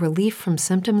patients get relief from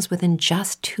symptoms within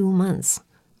just 2 months.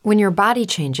 When your body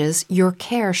changes, your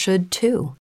care should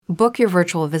too. Book your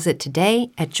virtual visit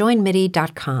today at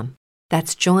joinmidi.com.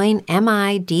 That's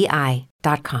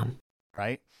joinmidi.com.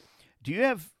 Right?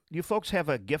 Do you folks have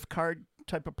a gift card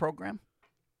type of program?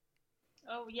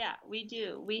 Oh yeah, we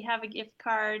do. We have a gift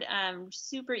card,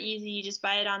 super easy. You just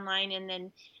buy it online, and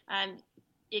then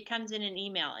it comes in an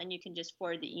email, and you can just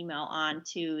forward the email on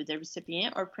to the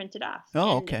recipient or print it off.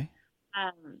 Oh, and, okay.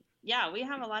 Yeah,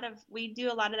 we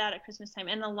do a lot of that at Christmas time,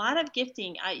 and a lot of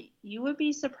gifting. You would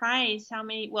be surprised how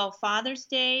many. Well, Father's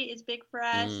Day is big for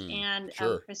us, and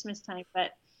sure. Christmas time,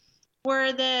 but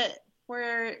for the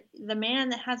man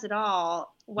that has it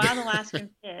all, Wild Alaskan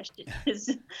Fish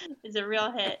is a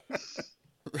real hit.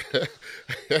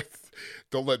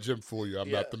 Don't let Jim fool you.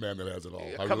 I'm not the man that has it all.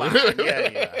 Come on.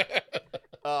 Yeah.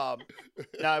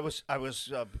 Now I was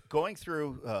going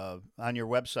through on your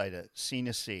website at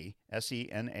Senasea,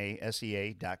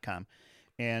 SENASEA.com,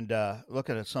 and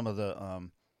looking at some of the I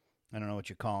don't know what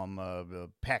you call them, the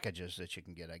packages that you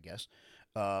can get, I guess.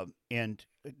 And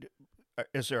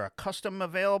is there a custom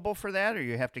available for that, or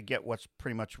you have to get what's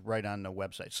pretty much right on the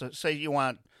website? So say you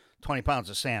want 20 pounds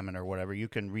of salmon or whatever, you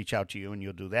can reach out to you and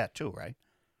you'll do that too, right?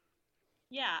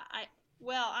 Yeah, I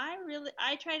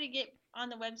try to get on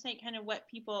the website kind of what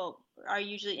people are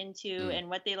usually into and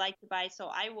what they like to buy.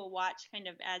 So I will watch kind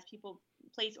of as people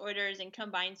place orders and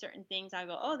combine certain things. I'll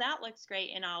go, oh, that looks great,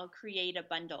 and I'll create a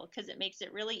bundle because it makes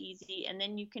it really easy. And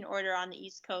then you can order on the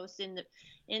East Coast in the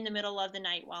middle of the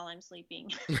night while I'm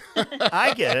sleeping.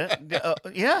 I get it.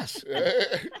 Yes.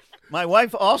 My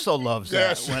wife also loves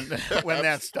that when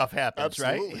that stuff happens,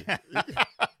 Absolutely. right?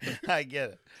 I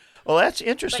get it. Well, that's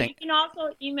interesting. But you can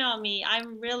also email me.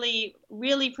 I'm really,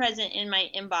 really present in my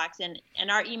inbox, and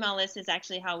our email list is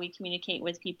actually how we communicate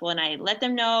with people. And I let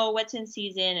them know what's in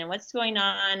season and what's going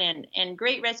on, and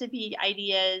great recipe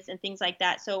ideas and things like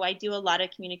that. So I do a lot of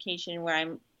communication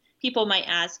where people might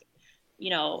ask,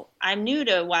 I'm new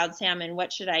to wild salmon.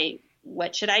 What should I try?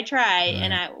 Right.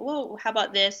 And how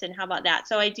about this and how about that?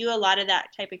 So I do a lot of that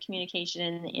type of communication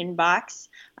in the inbox.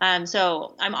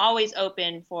 So I'm always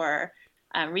open for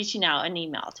reaching out an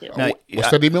email too. Now,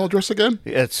 What's that email address again?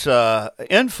 It's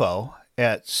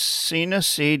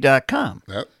info@senasea.com.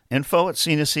 Yep.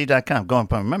 Info@senasea.com. Going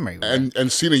from memory. Right?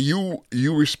 And Sina, you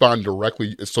respond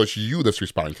directly, so it's you that's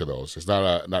responding to those. It's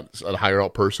not a higher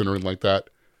out person or anything like that.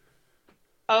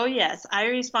 Oh yes, I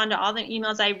respond to all the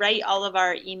emails. I write all of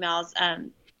our emails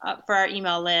for our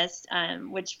email list,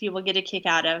 which people get a kick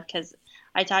out of because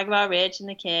I talk about Rich and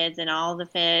the kids and all the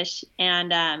fish,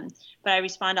 and but I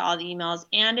respond to all the emails.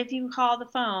 And if you call the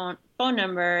phone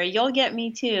number, you'll get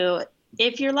me too,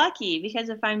 if you're lucky. Because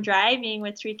if I'm driving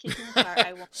with 3 kids in the car,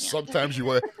 I won't. Sometimes you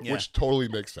will, which totally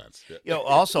makes sense. Yeah.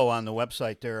 Also on the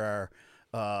website there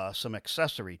are some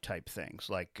accessory type things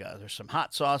like there's some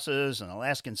hot sauces and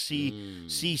Alaskan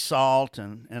sea salt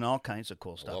and all kinds of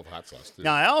cool stuff. I love hot sauce too.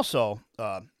 Now I also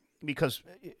because,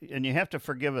 and you have to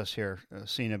forgive us here,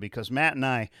 Sina, because Matt and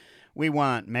I, we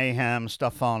want mayhem,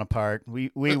 stuff falling apart. We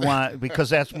want,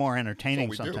 because that's more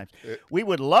entertaining sometimes. We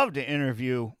would love to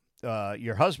interview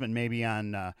your husband maybe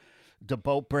on the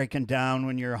boat breaking down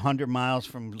when you're 100 miles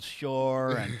from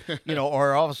shore, and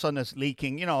or all of a sudden it's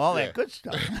leaking, all that good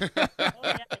stuff.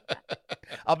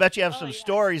 I'll bet you have some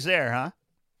stories there, huh?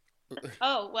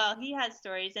 Oh, well, he has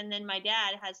stories, and then my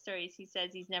dad has stories he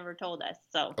says he's never told us.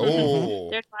 So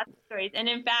there's lots of stories. And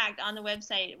in fact, on the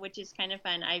website, which is kind of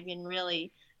fun, I've been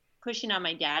really pushing on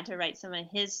my dad to write some of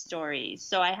his stories.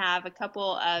 So I have a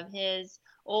couple of his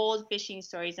old fishing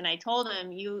stories, and I told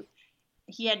him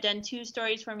he had done 2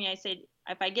 stories for me. I said,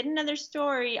 if I get another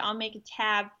story, I'll make a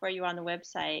tab for you on the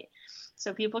website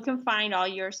so people can find all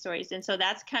your stories. And so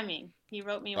that's coming. He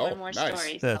wrote me one more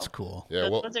story. That's cool. Yeah,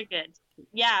 those are good.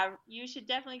 Yeah, you should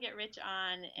definitely get Rich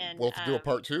on. And we'll have to do a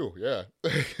part 2. Yeah.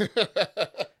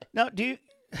 Now, do you,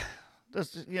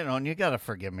 and you got to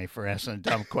forgive me for asking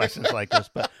dumb questions like this,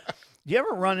 but do you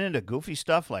ever run into goofy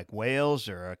stuff like whales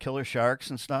or killer sharks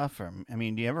and stuff? Or, do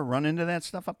you ever run into that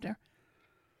stuff up there?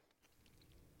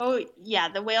 Oh, yeah,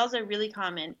 the whales are really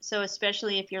common. So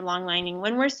especially if you're long lining.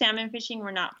 When we're salmon fishing,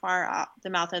 we're not far off the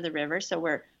mouth of the river. So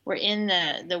we're in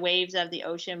the waves of the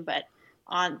ocean, but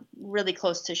on really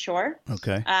close to shore.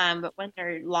 Okay. But when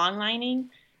they're long lining,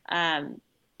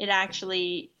 it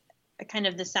actually kind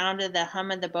of the sound of the hum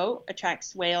of the boat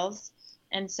attracts whales.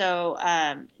 And so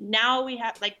now we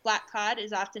have, like, black cod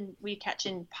is often we catch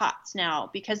in pots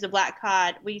now, because the black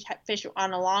cod, we fish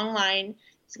on a long line.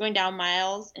 It's going down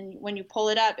miles, and when you pull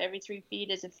it up, every 3 feet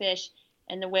is a fish,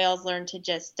 and the whales learn to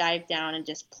just dive down and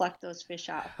just pluck those fish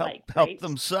off. Help grapes.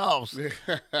 themselves.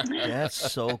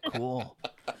 That's so cool.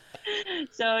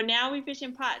 So now we fish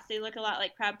in pots. They look a lot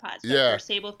like crab pots, but Yeah. they're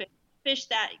sable fish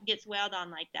that gets whaled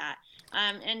on like that.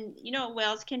 And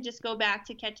whales can just go back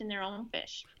to catching their own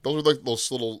fish. Those are like those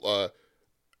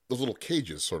little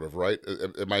cages, sort of, right?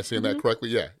 Am I saying that correctly?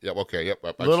 Yeah. Yep. Okay. Yep.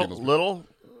 I've seen those. Little,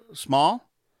 small.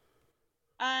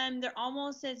 They're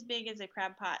almost as big as a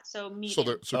crab pot, so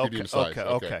medium. So they're medium size.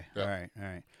 Okay. Yep. All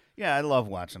right. Yeah, I love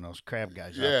watching those crab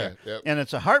guys out Yeah. there. Yep. And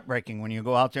it's a heartbreaking when you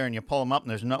go out there and you pull them up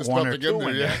and there's not There's one or nothing two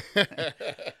in there. there.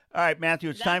 All right, Matthew,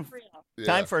 it's That's time real.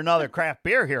 time for another craft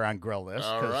beer here on Grill This,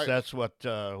 All because right. that's what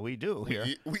we do here.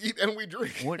 We eat and we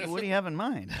drink. What do you have in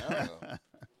mind? I don't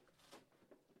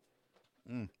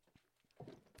know.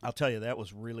 I'll tell you, that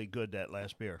was really good, that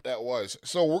last beer. That was.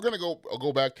 So we're gonna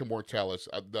go back to Mortalis.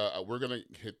 We're gonna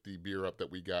hit the beer up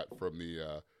that we got from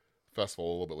the festival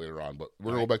a little bit later on, but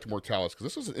we're gonna go back to Mortalis because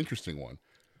this is an interesting one.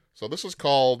 So this is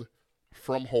called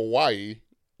From Hawaii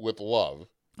with Love.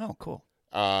 Oh, cool.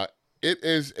 It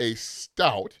is a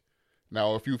stout.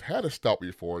 Now, if you've had a stout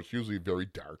before, it's usually very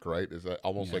dark, right? It's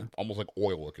almost like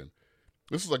oil looking.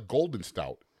 This is a golden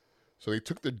stout. So they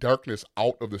took the darkness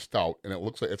out of the stout, and it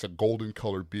looks like it's a golden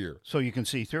colored beer. So you can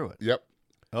see through it. Yep.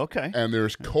 Okay. And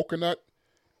there's coconut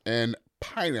and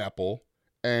pineapple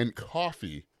and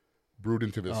coffee brewed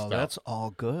into this Oh, stout. that's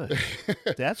all good.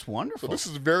 That's So wonderful. this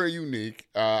is very unique.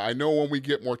 I know when we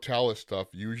get Mortalis stuff,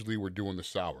 usually we're doing the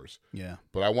sours. Yeah.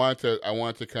 But I wanted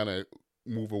to kind of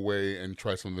move away and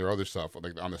try some of their other stuff,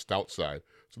 like on the stout side.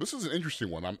 So this is an interesting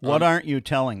one. Aren't you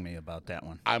telling me about that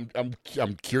one? I'm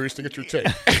curious to get your take.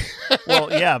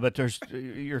 Well, yeah, but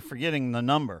you're forgetting the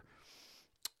number.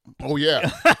 Oh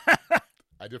yeah,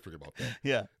 I did forget about that.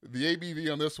 Yeah. The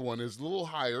ABV on this one is a little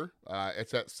higher.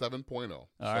 It's at 7.0. All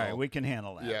right, we can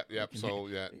handle that. Yeah, yeah. So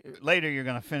yeah. Later, you're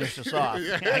going to finish us off.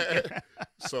 Yeah.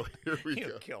 So here we You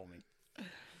go. kill me.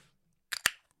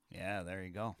 Yeah, there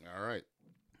you go. All right.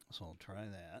 So I'll try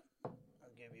that. I'll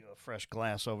give you a fresh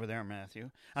glass over there,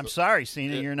 Matthew. I'm sorry,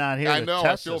 Cena, you're not here I to know. I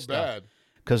test feel this stuff. bad.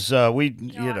 Because I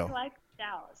like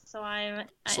stouts, so I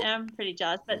am pretty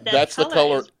jealous. But That's the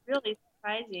color- is really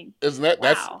surprising. Isn't that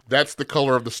Wow. that's the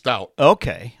color of the stout?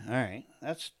 Okay, all right.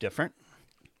 That's different.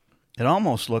 It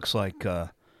almost looks like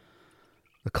the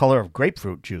color of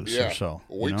grapefruit juice Yeah. or so.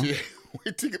 Wait till you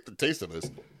get the taste of this.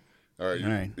 All right. All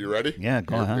right. You ready? Yeah,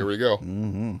 go ahead. Here we go.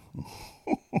 Mm-hmm.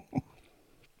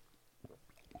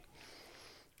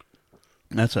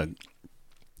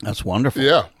 That's wonderful.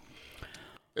 Yeah.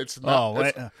 It's not. Oh,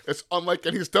 wait, it's unlike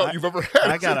any stout you've ever had.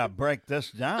 I gotta break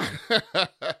this down.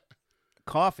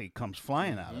 Coffee comes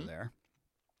flying out Mm-hmm. of there.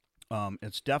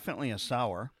 It's definitely a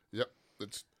sour. Yep.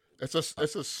 It's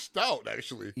a stout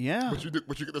actually. Yeah. But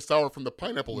you get the sour from the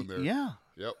pineapple in there. Yeah.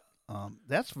 Yep.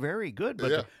 That's very good,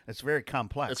 but Yeah. it's very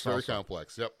complex. It's very also.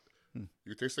 complex. Yep.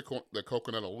 You taste the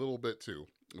coconut a little bit too,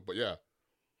 but yeah.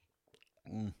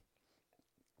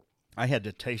 I had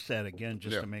to taste that again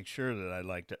just Yeah. to make sure that I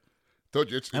liked it. Told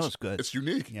you, That was good. It's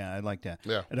unique. Yeah, I like that.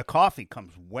 Yeah. And the coffee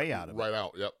comes way out of it. Right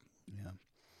out. Yep.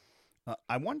 Yeah.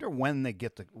 I wonder when they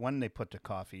put the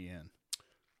coffee in.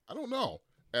 I don't know,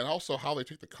 and also how they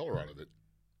take the color out of it.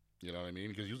 You know what I mean?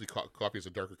 Because usually coffee is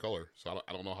a darker color, so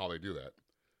I don't know how they do that.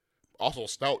 Also,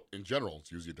 stout in general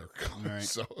is usually a darker color. Right.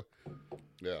 So,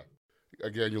 yeah.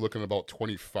 Again, you're looking at about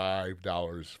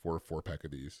 $25 for a 4-pack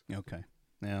of these. Okay.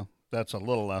 Yeah, that's a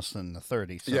little less than the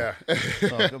 30. So, Yeah.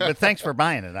 so, but thanks for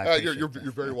buying it. I You're appreciate that.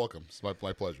 you're very welcome. It's my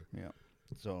pleasure. Yeah.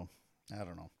 So I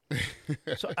don't know.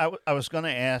 So I was going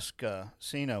to ask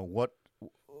Sina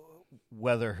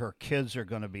whether her kids are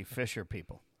going to be fisher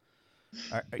people.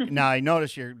 Now I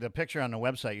notice the picture on the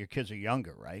website. Your kids are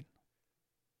younger, right?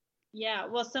 Yeah,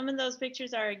 well, some of those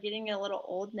pictures are getting a little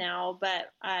old now,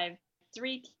 but I've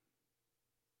 3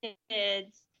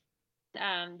 kids.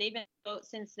 They've been boat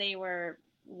since they were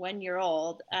 1 year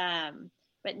old.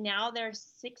 But now they're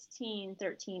 16,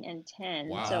 13, and 10.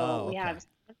 Wow, so we okay. have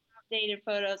some updated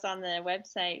photos on the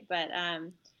website. But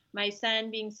my son,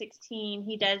 being 16,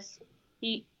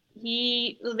 he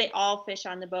they all fish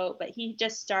on the boat, but he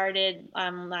just started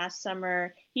last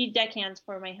summer. He deckhands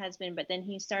for my husband, but then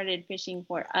he started fishing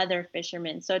for other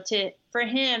fishermen. So for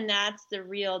him, that's the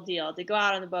real deal, to go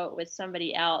out on the boat with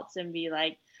somebody else and be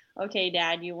like, okay,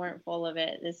 Dad, you weren't full of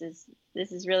it. This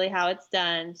is really how it's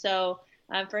done. So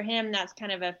for him, that's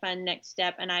kind of a fun next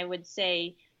step. And I would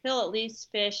say he'll at least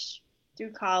fish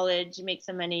through college, make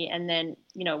some money, and then,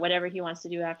 whatever he wants to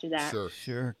do after that.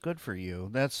 Sure. Good for you.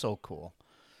 That's so cool.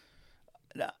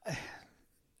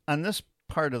 On this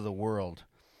part of the world,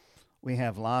 we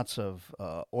have lots of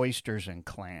oysters and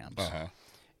clams. Uh-huh.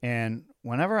 And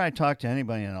whenever I talk to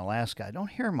anybody in Alaska, I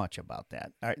don't hear much about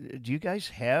that. Do you guys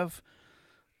have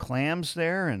clams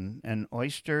there and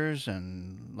oysters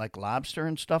and like lobster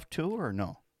and stuff too, or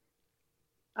no?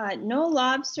 No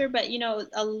lobster, but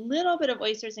a little bit of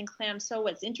oysters and clams. So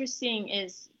what's interesting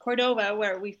is Cordova,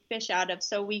 where we fish out of.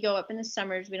 So we go up in the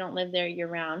summers. We don't live there year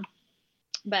round.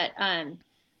 But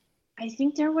I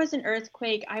think there was an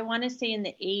earthquake, I want to say in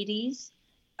the 80s.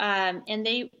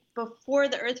 And before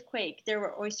the earthquake, there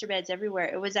were oyster beds everywhere.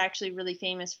 It was actually really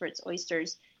famous for its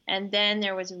oysters. And then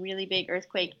there was a really big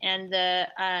earthquake, and the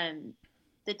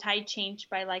tide changed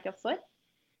by like a foot,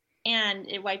 and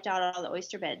it wiped out all the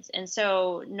oyster beds. And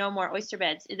so no more oyster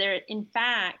beds. In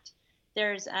fact,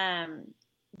 there's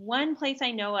one place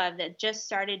I know of that just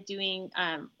started doing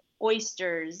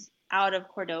oysters out of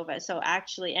Cordova. So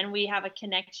actually, and we have a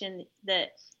connection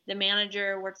that the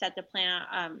manager works at the plant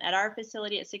at our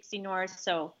facility at 60 North.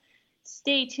 So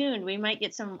stay tuned. We might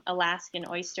get some Alaskan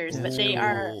oysters, but they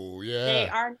are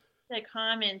the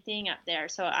common thing up there.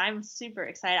 So I'm super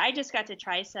excited. I just got to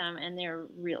try some, and they're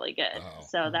really good. Wow.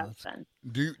 So that's fun.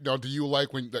 Do you like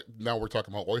now we're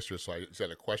talking about oysters, so I just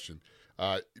had a question.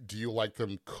 Do you like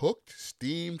them cooked,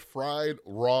 steamed, fried,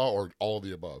 raw, or all of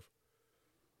the above?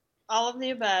 All of the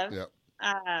above. Yep.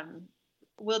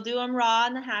 We'll do them raw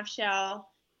in the half shell.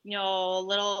 A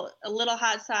little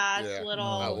hot sauce. Yeah.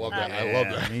 I love that. I love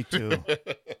that. Me too.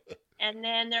 And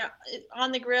then they're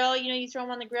on the grill. You throw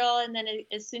them on the grill, and then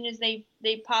as soon as they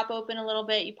pop open a little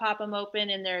bit, you pop them open,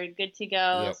 and they're good to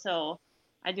go. Yep. So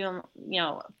I do them,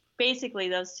 basically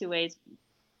those two ways.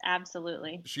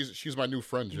 Absolutely. She's my new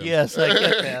friend, Jim. Yes, I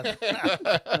get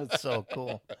that. That's so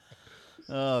cool.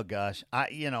 Oh gosh,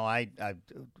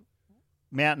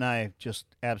 Matt and I just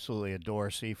absolutely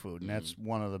adore seafood, and that's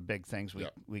one of the big things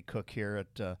we cook here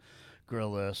at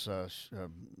Grill This.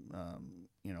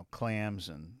 Clams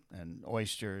and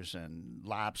oysters and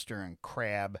lobster and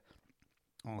crab,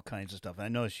 all kinds of stuff. I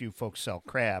notice you folks sell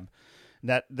crab.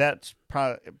 That's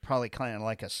probably kind of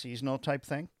like a seasonal type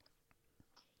thing.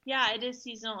 Yeah, it is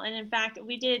seasonal, and in fact,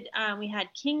 we had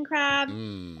king crab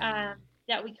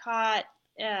that we caught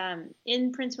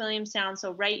in Prince William Sound,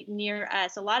 so right near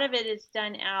us. A lot of it is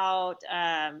done out,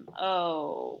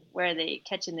 where are they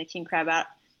catching the king crab?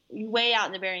 Way out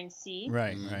in the Bering Sea.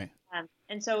 Right.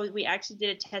 And so we actually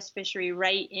did a test fishery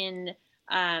right in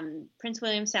Prince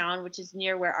William Sound, which is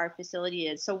near where our facility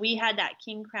is. So we had that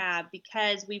king crab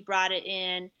because we brought it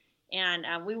in,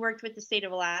 and we worked with the state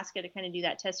of Alaska to kind of do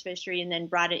that test fishery, and then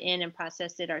brought it in and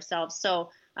processed it ourselves.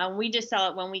 So we just sell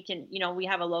it when we can, we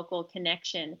have a local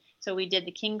connection. So we did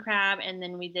the king crab, and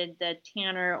then we did the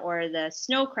tanner or the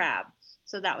snow crab.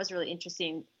 So that was really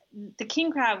interesting. The king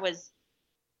crab was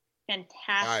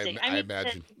fantastic. I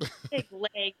imagine. Big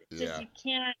legs. Yeah. You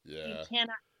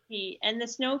cannot compete. And the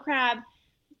snow crab,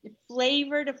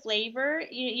 flavor to flavor,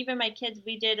 even my kids,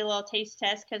 we did a little taste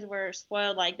test because we're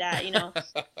spoiled like that, and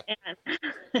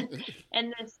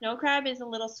the snow crab is a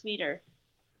little sweeter,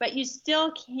 but you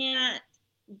still can't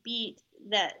beat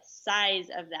the size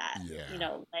of that,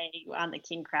 leg on the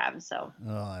king crab. So.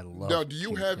 Oh, I love. Now, do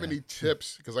you have any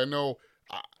tips? Because I know.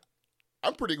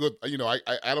 I'm pretty good. I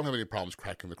don't have any problems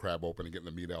cracking the crab open and getting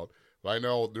the meat out. But I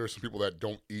know there's some people that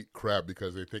don't eat crab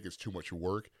because they think it's too much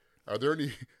work. Are there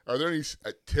any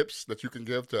tips that you can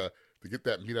give to get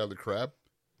that meat out of the crab?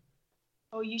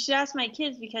 Oh, you should ask my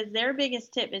kids, because their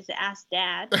biggest tip is to ask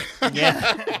Dad.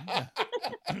 Yeah.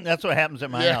 That's what happens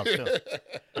at my house too.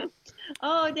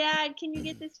 Oh, Dad, can you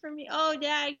get this for me? Oh,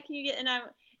 Dad, can you get?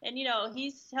 And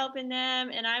he's helping them,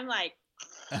 and I'm like.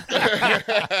 I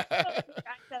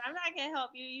said, I'm not going to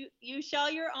help you. You shell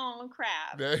your own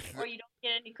crab, or you don't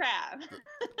get any crab.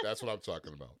 That's what I'm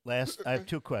talking about. I have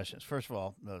two questions. First of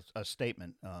all, a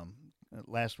statement.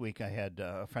 Last week I had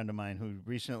a friend of mine who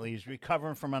recently is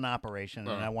recovering from an operation,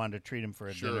 and I wanted to treat him for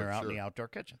a dinner out in the outdoor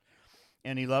kitchen.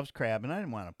 And he loves crab, and I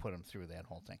didn't want to put him through that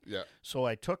whole thing. Yeah. So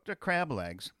I took the crab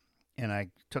legs and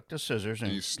I took the scissors You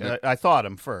and snip- I thawed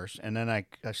them first, and then I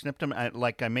snipped them. I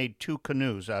made 2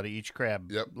 canoes out of each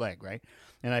crab Yep. leg, right?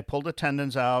 And I pulled the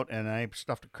tendons out, and I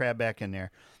stuffed the crab back in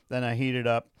there. Then I heated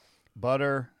up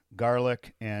butter,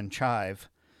 garlic, and chive,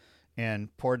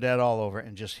 and poured that all over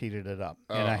and just heated it up.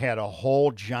 And I had a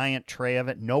whole giant tray of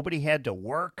it. Nobody had to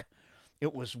work.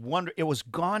 It was It was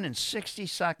gone in 60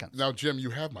 seconds. Now, Jim, you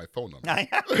have my phone number. I'll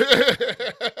come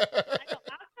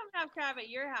have crab at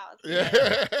your house. Yeah.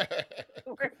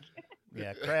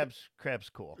 Yeah, crab's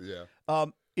cool. Yeah.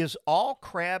 Is all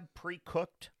crab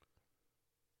pre-cooked?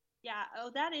 Yeah. Oh,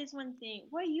 that is one thing.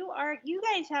 Well, you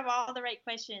guys have all the right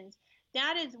questions.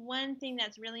 That is one thing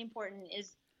that's really important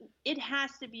is it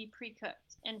has to be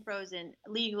pre-cooked and frozen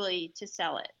legally to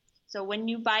sell it. So when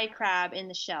you buy crab in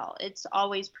the shell, it's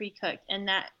always pre-cooked. And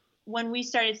that when we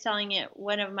started selling it,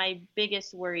 one of my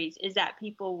biggest worries is that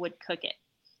people would cook it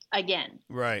again.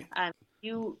 Right.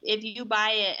 If you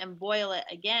buy it and boil it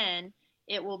again,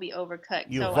 it will be overcooked.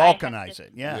 You So vulcanize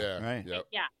it. Yeah. Right. Yep.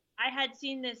 Yeah. I had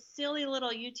seen this silly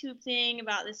little YouTube thing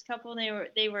about this couple.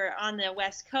 They were on the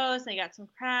West Coast. They got some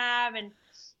crab and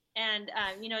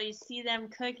you see them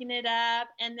cooking it up,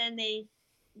 and then they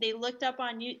looked up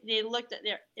on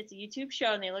it's a YouTube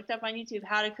show, and they looked up on YouTube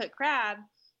how to cook crab,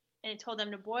 and it told them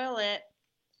to boil it,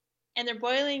 and they're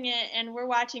boiling it, and we're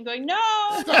watching, going, no,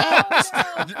 You're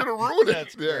gonna ruin it.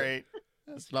 That's Yeah. great.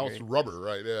 Now it's rubber,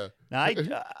 right? Yeah. Now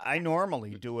I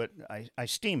normally do it. I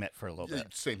steam it for a little Yeah,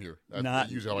 bit. same here. Not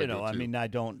usually how I do it, I too. mean I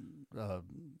don't.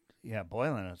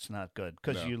 Boiling it's not good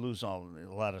because No. you lose a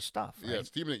lot of stuff. Right? Yeah,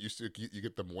 steaming it, you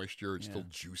get the moisture. It's still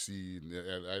juicy, and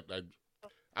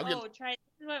I'll get. try.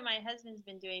 This is what my husband's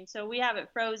been doing. So we have it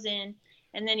frozen,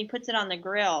 and then he puts it on the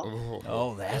grill.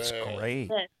 Oh, that's yeah. great.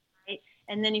 Right?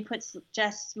 And then he puts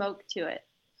just smoke to it.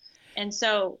 And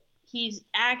so he's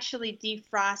actually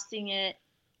defrosting it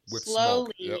With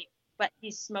slowly, smoke, yep. but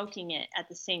he's smoking it at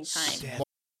the same time.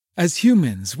 As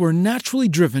humans, we're naturally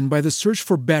driven by the search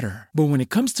for better. But when it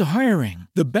comes to hiring,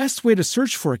 the best way to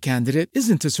search for a candidate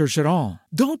isn't to search at all.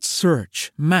 Don't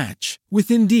search, match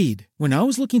with Indeed. When I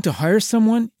was looking to hire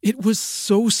someone, it was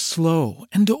so slow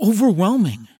and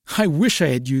overwhelming. I wish I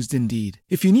had used Indeed.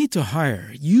 If you need to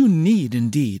hire, you need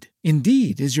Indeed.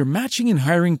 Indeed is your matching and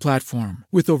hiring platform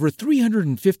with over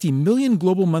 350 million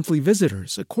global monthly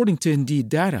visitors, according to Indeed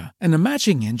data, and a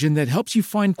matching engine that helps you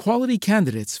find quality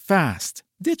candidates fast.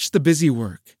 Ditch the busy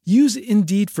work. Use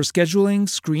Indeed for scheduling,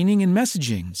 screening, and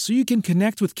messaging so you can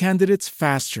connect with candidates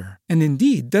faster. And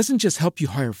Indeed doesn't just help you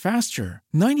hire faster.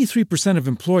 93% of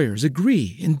employers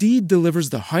agree Indeed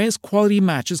delivers the highest quality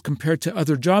matches compared to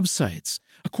other job sites,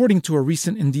 according to a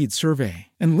recent Indeed survey.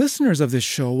 And listeners of this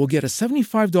show will get a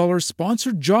 $75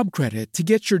 sponsored job credit to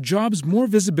get your jobs more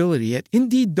visibility at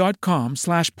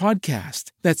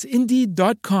Indeed.com/podcast. That's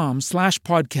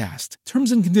Indeed.com/podcast.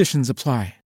 Terms and conditions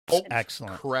apply. Oh,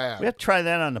 Excellent. crab. We have to try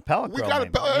that on the pellet We grill. got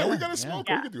maybe. we got to smoke.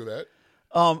 Yeah. We can do that.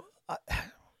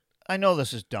 I know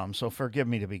this is dumb, so forgive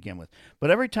me to begin with.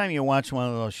 But every time you watch one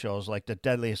of those shows, like The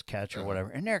Deadliest Catch or whatever,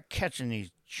 and they're catching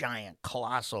these giant,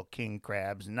 colossal king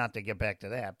crabs, not to get back to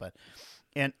that,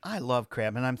 and I love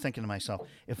crab, and I'm thinking to myself,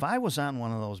 if I was on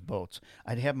one of those boats,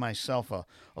 I'd have myself a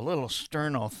little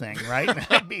sterno thing, right? And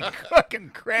I'd be cooking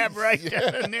crab right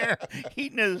then and there,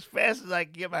 eating it as fast as I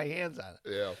can get my hands on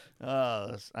it. Yeah.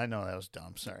 I know that was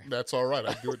dumb. Sorry. That's all right.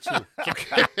 I do it too. It's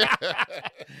okay.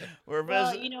 We're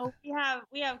Well, visiting. we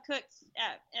have cooks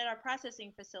at our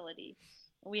processing facility.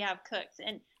 We have cooks,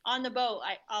 and on the boat,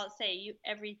 I'll say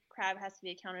every crab has to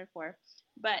be accounted for.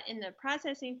 But in the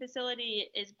processing facility,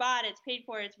 it's bought, it's paid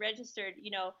for, it's registered.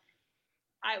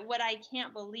 What I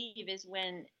can't believe is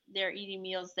when they're eating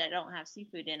meals that don't have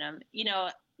seafood in them.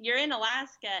 You're in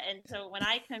Alaska, and so when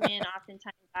I come in,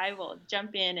 oftentimes I will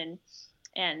jump in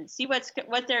and see what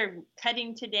they're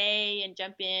cutting today, and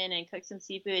jump in and cook some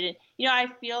seafood. And I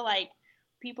feel like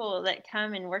people that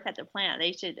come and work at the plant,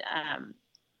 they should,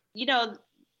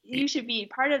 you should be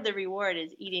part of the reward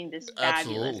is eating this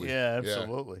fabulous. Absolutely. Yeah,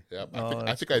 absolutely. Yeah. Oh, I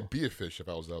that's think I'd be a fish if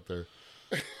I was out there.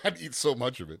 I'd eat so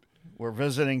much of it. We're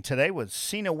visiting today with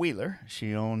Sina Wheeler.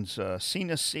 She owns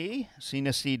Sina Sea,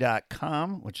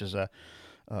 SinaSea.com, which is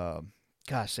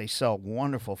they sell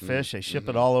wonderful fish. They ship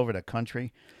it all over the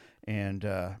country. And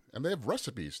they have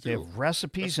recipes, too. they have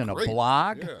recipes That's and great. a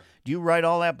blog. Yeah. Do you write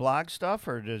all that blog stuff?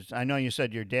 Or I know you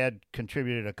said your dad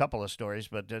contributed a couple of stories,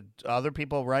 but did other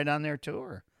people write on there too?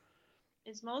 Or?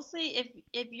 It's mostly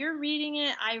if you're reading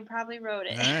it, I probably wrote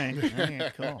it. All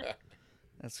right, cool.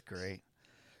 That's great.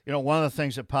 One of the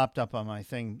things that popped up on my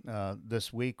thing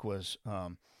this week was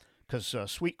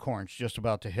because sweet corn's just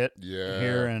about to hit Yeah,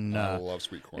 here. And I love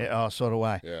sweet corn. oh, so do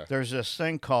I. Yeah. There's this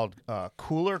thing called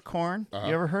cooler corn.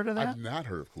 You ever heard of that? I've not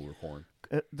heard of cooler corn.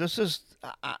 This is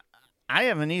I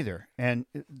haven't either. And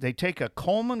they take a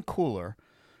Coleman cooler,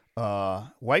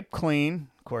 wipe clean.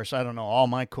 Of course, I don't know. All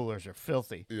my coolers are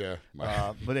filthy. Yeah.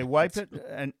 But they wipe it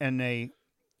and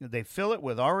they fill it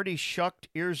with already shucked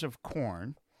ears of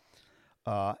corn,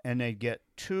 and they get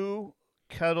 2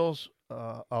 kettles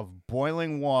of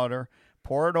boiling water,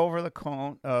 pour it over the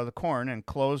corn, and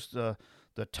close the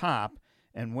top,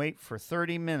 and wait for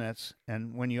 30 minutes.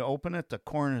 And when you open it, the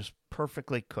corn is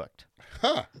perfectly cooked.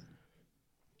 Huh.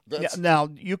 Yeah, now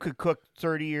you could cook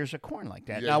 30 ears of corn like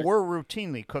that. Yeah, now we're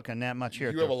routinely cooking that much here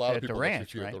You have a lot of at the people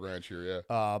ranch, that right? at the ranch here,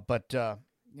 yeah. But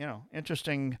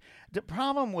interesting. The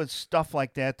problem with stuff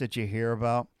like that you hear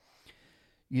about,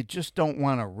 you just don't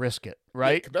want to risk it,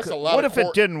 right? Yeah, that's a lot what of if corn,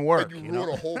 it didn't work? And you ruin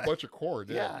a whole bunch of corn.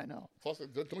 Yeah. Yeah, I know. Plus,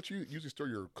 don't you usually store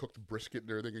your cooked brisket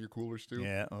and everything in your coolers too?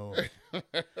 Yeah. Oh.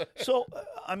 So,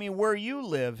 I mean, where you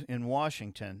live in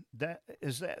Washington,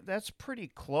 that's pretty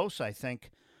close, I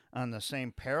think, on the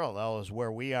same parallel as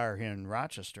where we are here in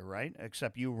Rochester, right?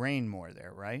 Except you rain more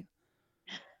there, right?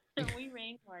 We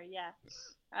rain more, yeah.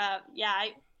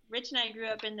 Rich and I grew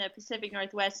up in the Pacific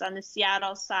Northwest on the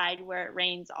Seattle side where it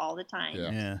rains all the time.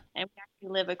 Yeah. Yeah. And we actually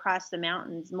live across the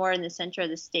mountains, more in the center of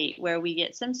the state, where we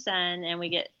get some sun and we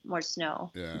get more snow.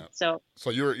 Yeah. So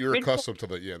you're accustomed to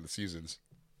the seasons.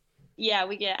 yeah,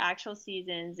 we get actual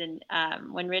seasons. And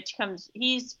when Rich comes,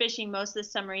 he's fishing most of the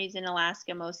summer. He's in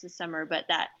Alaska most of the summer, but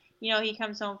he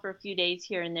comes home for a few days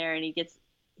here and there, and he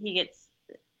gets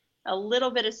a little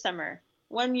bit of summer.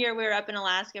 One year we were up in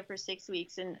Alaska for 6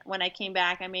 weeks, and when I came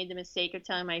back, I made the mistake of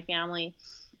telling my family,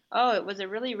 "Oh, it was a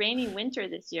really rainy winter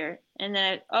this year." And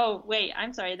then,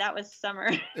 I'm sorry, that was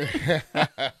summer.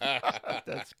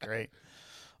 That's great.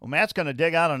 Well, Matt's going to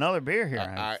dig out another beer here.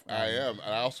 I am.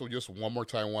 And I also just one more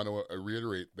time want to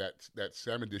reiterate that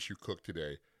salmon dish you cooked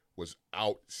today was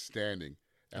outstanding.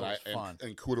 And It was fun.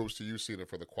 And kudos to you, Cena,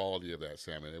 for the quality of that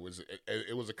salmon. It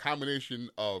was a combination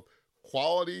of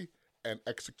quality and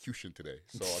execution today.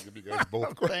 So I'll give you guys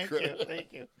both credit.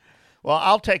 Thank you. Well,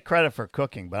 I'll take credit for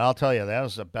cooking, but I'll tell you, that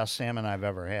was the best salmon I've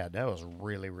ever had. That was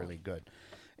really, really good.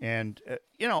 And,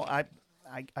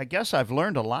 I guess I've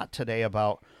learned a lot today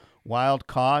about wild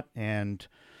caught and,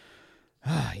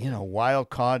 wild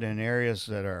caught in areas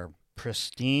that are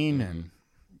pristine.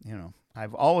 And,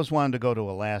 I've always wanted to go to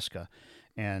Alaska.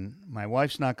 And my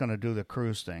wife's not going to do the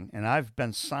cruise thing. And I've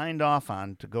been signed off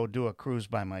on to go do a cruise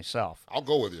by myself. I'll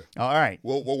go with you. All right.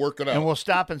 We'll work it out. And we'll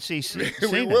stop and see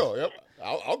We will. Yep.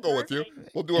 I'll go with you.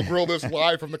 We'll do a grill this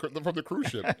live from the cruise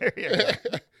ship. Oh,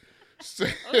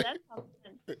 that's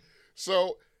awesome.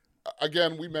 So,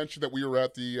 again, we mentioned that we were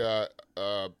at the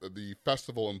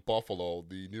festival in Buffalo,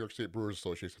 the New York State Brewers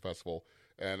Association Festival,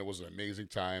 and it was an amazing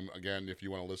time. Again, if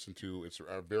you want to listen to it's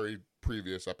our very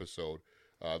previous episode.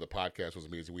 The podcast was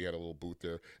amazing. We had a little booth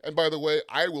there. And by the way,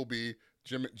 I will be,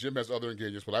 Jim has other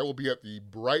engagements, but I will be at the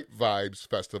Bright Vibes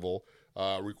Festival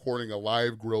recording a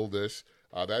live grill this.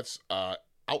 That's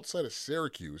outside of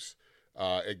Syracuse.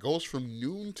 It goes from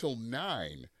noon till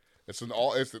 9. It's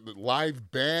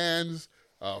live bands,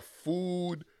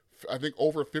 food. I think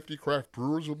over 50 craft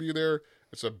brewers will be there.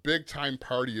 It's a big time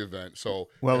party event. So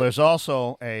there's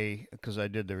also because I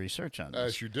did the research on this.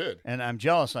 As you did. And I'm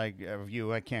jealous of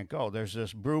you. I can't go. There's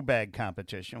this brew bag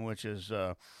competition, which is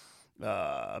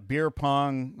beer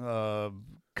pong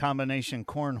combination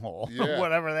cornhole,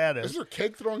 whatever that is. Is there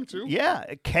keg throwing too? Yeah,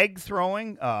 keg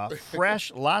throwing,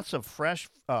 lots of fresh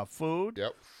food.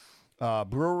 Yep.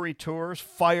 Brewery tours,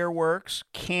 fireworks,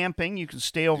 camping. You can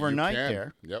stay overnight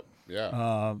there. Yep.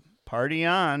 Yeah. Party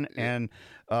on, and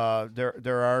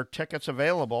there are tickets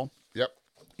available. Yep.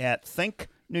 At Think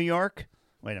New York.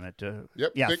 Wait a minute.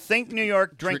 Yep. Yeah, Think New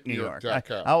York, Drink New York. I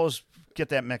always get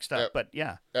that mixed up, but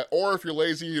yeah. Or if you're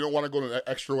lazy, you don't want to go to an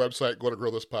extra website, go to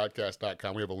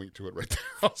grillthispodcast.com. We have a link to it right there.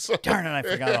 Also. Darn it, I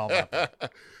forgot all about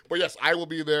that. But yes, I will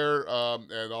be there,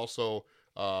 and also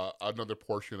another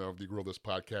portion of the Grill This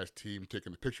Podcast team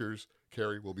taking the pictures.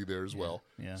 Carrie will be there as well.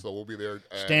 Yeah. So we'll be there.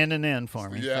 Standing in for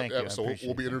me. Yeah. Thank you. So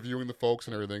we'll be interviewing the folks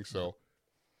and everything. So. All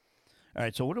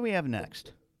right. So what do we have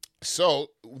next? So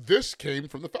this came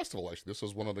from the festival. Actually, this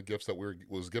was one of the gifts that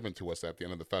was given to us at the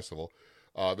end of the festival.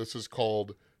 This is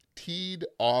called Teed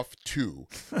Off 2.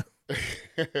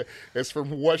 It's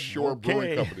from West Shore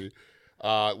Brewing Company,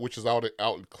 which is out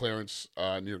in Clarence,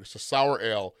 New York. It's a sour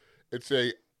ale. It's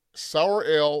a sour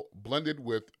ale blended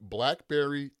with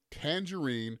blackberry,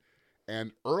 tangerine,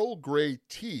 and Earl Grey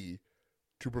tea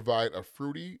to provide a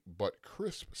fruity but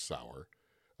crisp sour.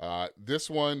 This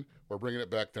one, we're bringing it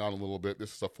back down a little bit.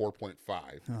 This is a 4.5.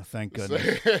 Oh, thank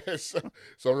goodness.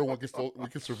 So everyone we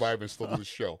can survive and still do the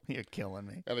show. You're killing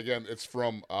me. And again, it's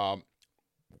from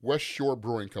West Shore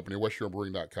Brewing Company,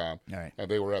 westshorebrewing.com. All right. And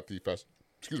they were at the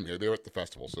they were at the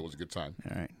festival, so it was a good time.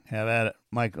 All right. Have at it,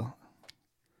 Michael.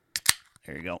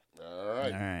 There you go. All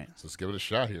right. All right. So let's give it a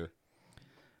shot here.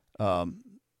 I've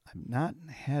not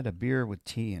had a beer with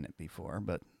tea in it before,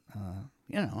 but,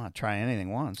 I'll try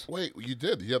anything once. Wait, you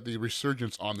did. You had the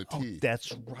resurgence on the tea.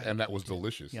 That's right. And that was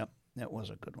delicious. Yep. That was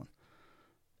a good one.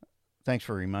 Thanks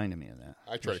for reminding me of that.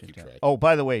 I try to Appreciate keep that. track. Oh,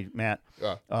 by the way, Matt,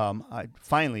 I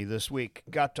finally this week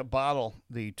got to bottle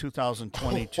the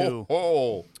 2022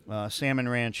 Salmon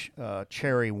Ranch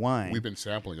cherry wine. We've been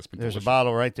sampling. It's been There's delicious. a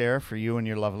bottle right there for you and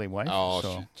your lovely wife. Oh,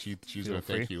 so she's going to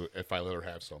feel thank free. you if I let her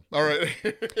have some. All right.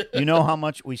 You know how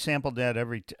much we sampled that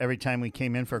every time we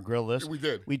came in for a grill list? We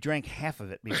did. We drank half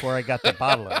of it before I got the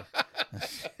bottle of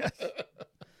it.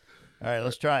 All right,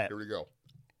 let's try it. Here we go.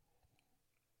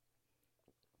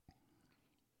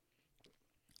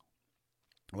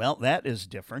 Well, that is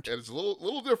different. And it's a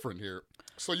little different here.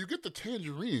 So you get the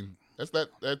tangerine. That's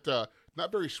that not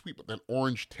very sweet, but that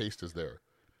orange taste is there.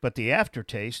 But the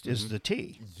aftertaste is the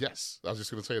tea. Yes, I was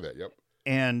just going to say that. Yep.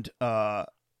 And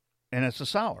it's a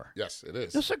sour. Yes, it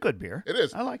is. This is a good beer. It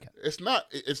is. I like it.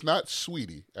 It's not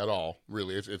sweety at all.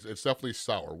 Really, it's definitely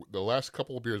sour. The last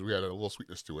couple of beers we had a little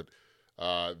sweetness to it.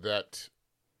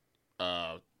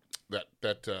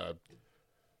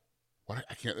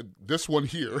 This one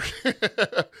here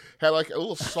had like a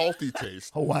little salty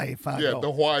taste. Hawaii Five. Yeah,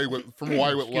 the Hawaii from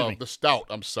Hawaii with Love, me. the stout.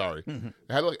 I'm sorry, it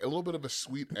had like a little bit of a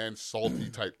sweet and salty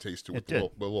type taste to it. It did.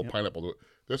 With a little pineapple to it.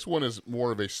 This one is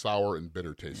more of a sour and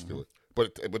bitter taste to it,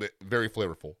 but very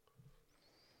flavorful.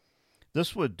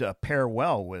 This would pair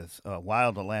well with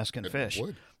wild Alaskan It fish.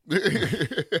 would. Oh,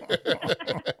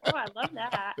 I love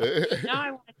that. Now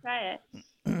I want to try it.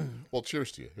 Well,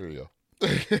 cheers to you. Here you go.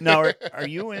 Now, are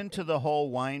you into the whole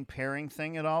wine pairing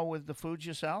thing at all with the foods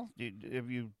you sell?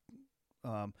 Have you?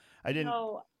 I didn't.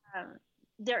 So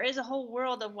there is a whole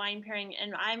world of wine pairing,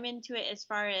 and I'm into it as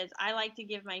far as I like to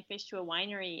give my fish to a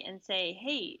winery and say,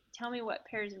 "Hey, tell me what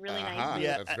pairs really nicely."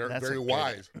 Yeah, that's very, that's very a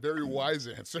wise. Very wise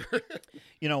answer.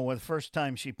 When the first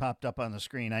time she popped up on the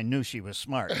screen, I knew she was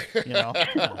smart.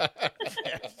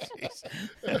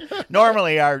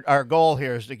 Normally, our goal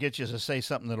here is to get you to say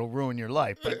something that'll ruin your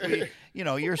life, but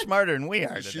you're smarter than we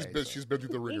are today. She's been through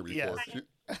the ringer before.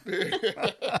 Yes.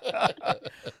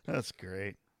 That's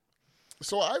great.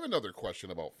 So I have another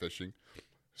question about fishing.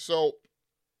 So,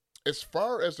 as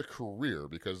far as a career,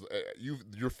 because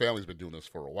your family's been doing this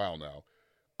for a while now,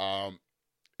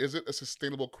 is it a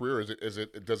sustainable career?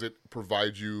 Does it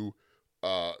provide you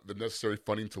the necessary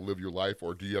funding to live your life,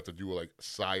 or do you have to do like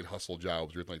side hustle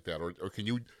jobs or anything like that, or can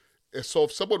you? So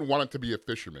if someone wanted to be a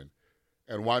fisherman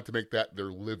and wanted to make that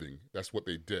their living, that's what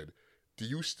they did. Do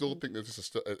you still think that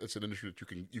it's an industry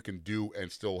that you can do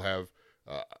and still have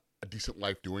a decent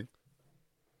life doing?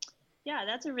 Yeah,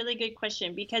 that's a really good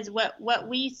question, because what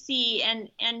we see and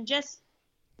just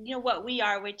what we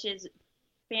are, which is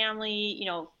family,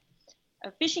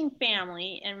 a fishing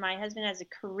family, and my husband has a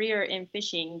career in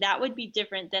fishing, that would be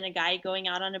different than a guy going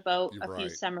out on a boat You're few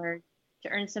right. summers to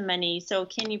earn some money. So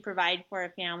can you provide for a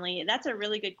family? That's a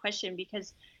really good question,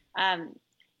 because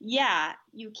yeah,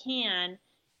 you can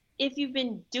if you've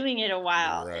been doing it a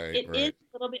while. It is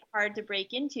a little bit hard to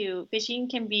break into. Fishing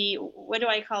can be, what do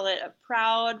I call it, a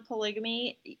proud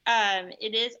polygamy.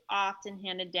 It is often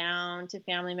handed down to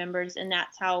family members, and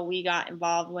that's how we got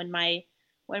involved. When my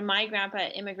grandpa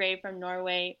immigrated from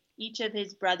Norway, each of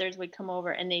his brothers would come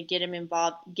over and they'd get him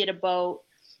involved, get a boat.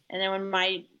 And then when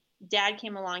my dad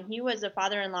came along, he was a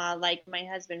father-in-law like my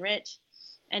husband Rich,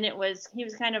 and he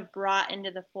was kind of brought into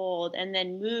the fold, and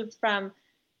then moved from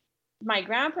my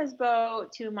grandpa's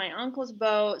boat to my uncle's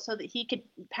boat so that he could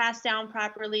pass down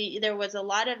properly. There was a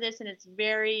lot of this, and it's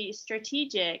very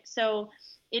strategic. So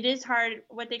it is hard.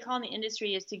 What they call in the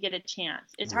industry is to get a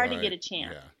chance. It's hard to get a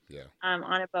chance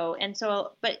on a boat. And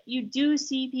so, but you do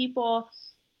see people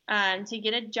to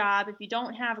get a job. If you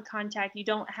don't have a contact, you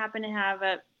don't happen to have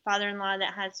a father-in-law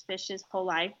that has fished his whole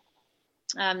life,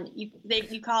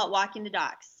 you call it walking the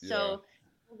docks. Yeah. So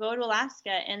we'll go to Alaska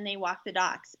and they walk the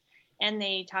docks. And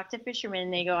they talk to fishermen,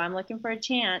 and they go, I'm looking for a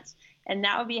chance. And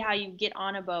that would be how you get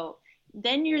on a boat.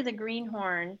 Then you're the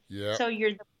greenhorn. Yeah. So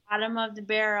you're the bottom of the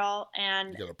barrel,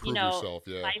 and You got to prove yourself,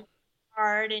 yeah. life's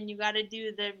hard, and you got to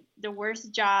do the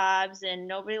worst jobs, and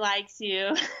nobody likes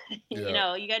you. You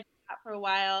got to do that for a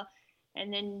while,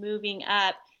 and then moving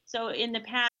up. So in the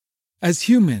past, As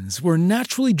humans, we're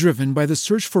naturally driven by the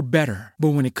search for better.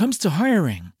 But when it comes to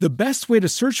hiring, the best way to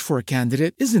search for a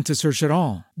candidate isn't to search at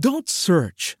all. Don't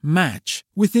search, match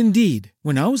with Indeed.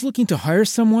 When I was looking to hire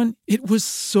someone, it was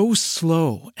so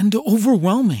slow and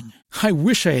overwhelming. I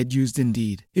wish I had used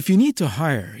Indeed. If you need to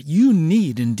hire, you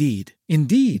need Indeed.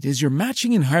 Indeed is your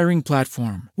matching and hiring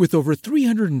platform with over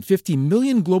 350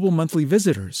 million global monthly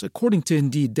visitors, according to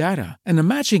Indeed data, and a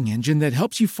matching engine that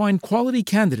helps you find quality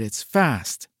candidates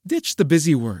fast. Ditch the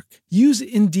busy work. Use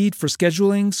Indeed for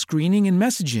scheduling, screening, and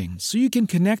messaging so you can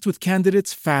connect with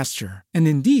candidates faster. And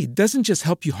Indeed doesn't just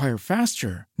help you hire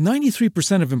faster.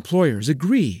 93% of employers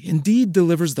agree Indeed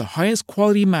delivers the highest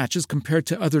quality matches compared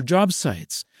to other job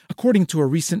sites, according to a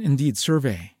recent Indeed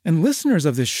survey. And listeners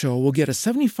of this show will get a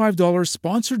 $75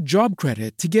 sponsored job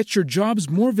credit to get your jobs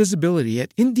more visibility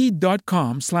at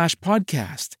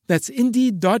Indeed.com/podcast. That's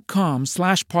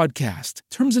Indeed.com/podcast.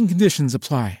 Terms and conditions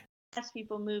apply.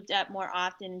 People moved up more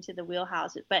often into the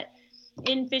wheelhouse. But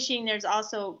in fishing, there's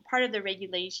also part of the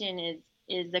regulation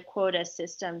is the quota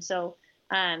system. So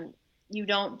you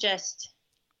don't just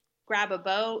grab a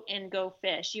boat and go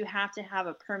fish. You have to have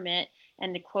a permit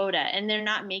and a quota. And they're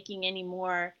not making any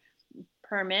more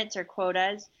permits or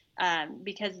quotas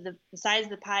because the size of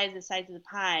the pie is the size of the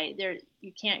pie.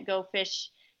 You can't go fish.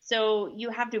 So you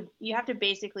have to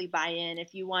basically buy in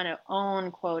if you want to own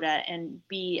quota and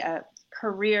be a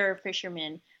career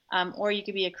fisherman, or you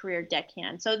could be a career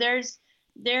deckhand. So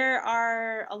there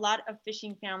are a lot of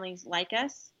fishing families like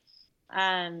us,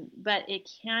 but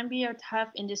it can be a tough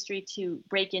industry to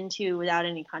break into without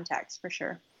any contacts, for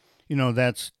sure.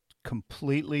 That's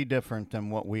completely different than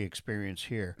what we experience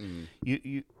here.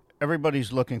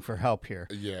 Everybody's looking for help here.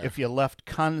 Yeah. If you left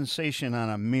condensation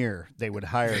on a mirror, they would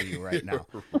hire you right now.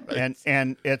 Right.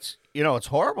 And it's it's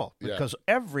horrible Yeah. because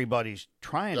everybody's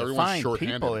trying to Everyone's find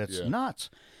shorthanded, people. It's yeah.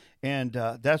 nuts. And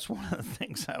that's one of the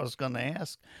things I was going to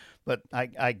ask. But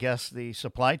I guess the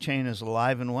supply chain is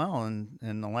alive and well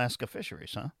in Alaska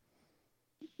fisheries, huh?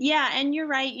 Yeah, and you're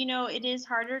right. It is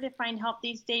harder to find help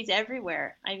these days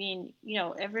everywhere. I mean,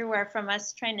 everywhere from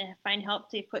us trying to find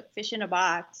help to put fish in a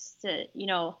box to,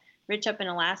 Rich up in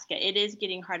Alaska, it is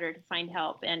getting harder to find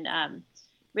help. And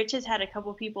Rich has had a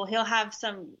couple people. He'll have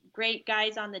some great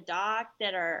guys on the dock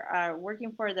that are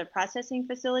working for the processing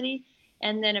facility.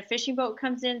 And then a fishing boat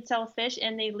comes in, sell fish,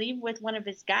 and they leave with one of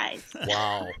his guys.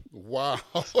 Wow.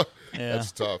 Yeah.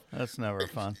 That's tough. That's never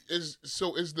fun.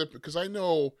 Because I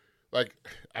know,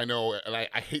 and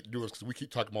I hate doing this because we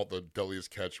keep talking about the Deadliest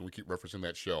Catch and we keep referencing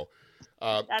that show.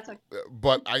 That's okay.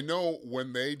 But I know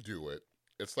when they do it,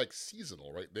 it's like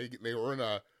seasonal, right? They earn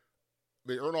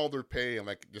all their pay in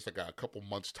just a couple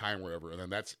months time or whatever, and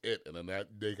then that's it. And then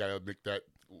they gotta make that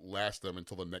last them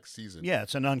until the next season. Yeah,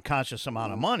 it's an unconscious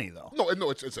amount of money, though. No,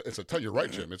 it's a ton. You're right,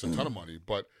 Jim. It's a ton of money.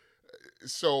 But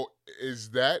so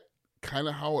is that kind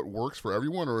of how it works for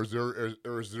everyone, or is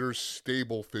there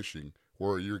stable fishing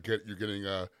where you're getting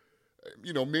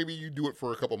maybe you do it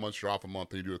for a couple months, you're off a month,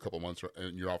 and you do it a couple months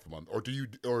and you're off a month, or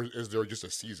is there just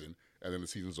a season and then the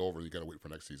season's over and you got to wait for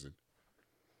next season?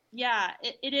 Yeah,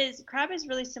 it is. Crab is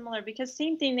really similar because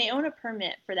same thing. They own a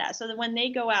permit for that, so that when they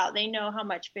go out, they know how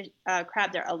much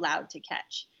crab they're allowed to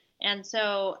catch, and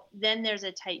so then there's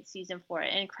a tight season for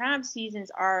it. And crab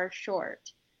seasons are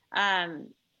short,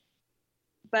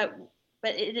 but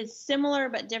it is similar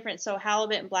but different. So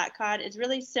halibut and black cod is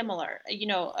really similar.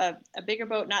 A bigger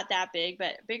boat, not that big,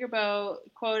 but bigger boat,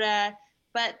 quota.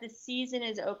 But the season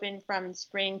is open from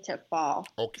spring to fall.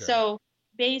 Okay. So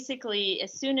basically,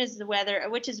 as soon as the weather,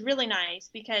 which is really nice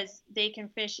because they can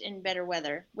fish in better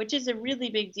weather, which is a really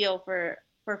big deal for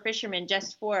fishermen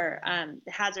just for the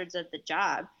hazards of the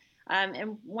job.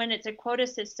 And when it's a quota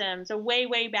system, so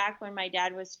way back when my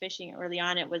dad was fishing early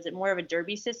on, it was more of a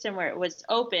derby system where it was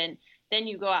open. Then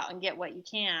you go out and get what you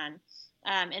can.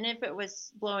 And if it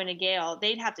was blowing a gale,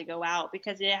 they'd have to go out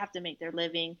because they have to make their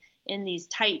living in these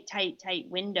tight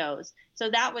windows. So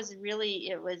that was really,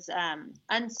 it was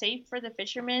unsafe for the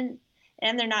fishermen,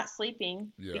 and they're not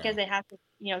sleeping because they have to,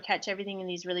 catch everything in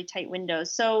these really tight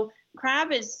windows. So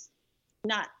crab is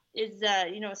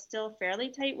still a fairly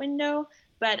tight window,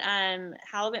 but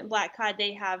halibut and black cod,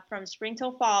 they have from spring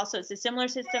till fall. So it's a similar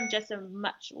system, just a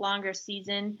much longer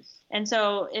season. And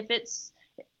so if it's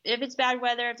bad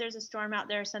weather, if there's a storm out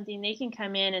there or something, they can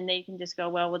come in and they can just go,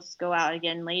 well, we'll just go out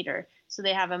again later. So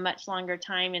they have a much longer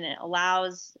time, and it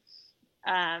allows,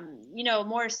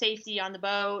 more safety on the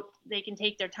boat. They can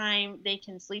take their time. They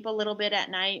can sleep a little bit at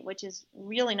night, which is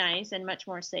really nice and much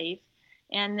more safe.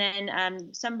 And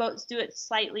then some boats do it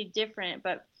slightly different,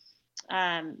 but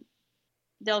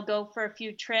they'll go for a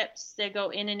few trips. They go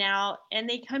in and out, and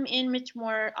they come in much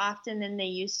more often than they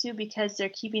used to because they're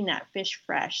keeping that fish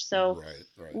fresh. So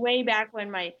Right. way back when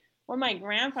my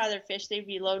grandfather fished, they'd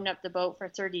be loading up the boat for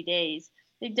 30 days.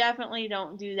 They definitely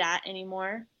don't do that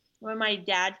anymore. When my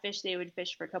dad fished, they would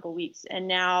fish for a couple weeks. And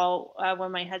now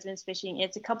when my husband's fishing,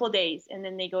 it's a couple days, and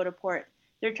then they go to port.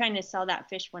 They're trying to sell that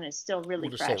fish when it's still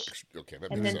really fresh. Okay, that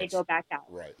and makes then they sense. go back out.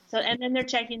 Right. So, and then they're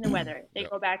checking the weather. They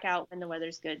Yep. go back out when the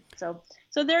weather's good. So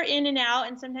they're in and out,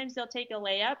 and sometimes they'll take a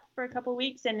layup for a couple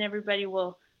weeks, and everybody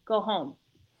will go home.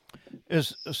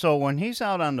 So when he's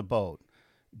out on the boat,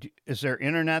 is there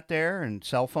internet there and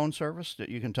cell phone service that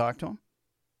you can talk to him?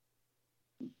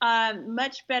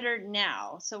 Much better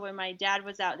now. So when my dad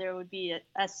was out, there would be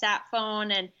a sat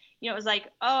phone, and it was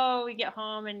like, oh, we get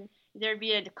home and there'd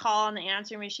be a call on the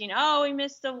answering machine. Oh, we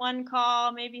missed the one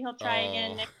call. Maybe he'll try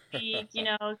again next week,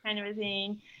 kind of a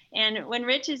thing. And when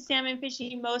Rich is salmon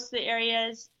fishing, most of the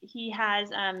areas he has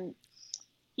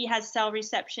cell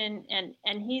reception, and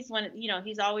he's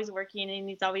he's always working, and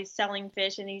he's always selling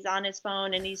fish, and he's on his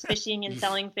phone, and he's fishing and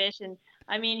selling fish. And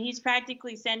I mean, he's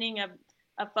practically sending a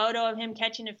photo of him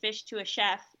catching a fish to a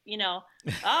chef, oh,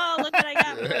 look what I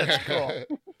got. That's cool.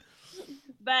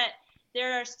 But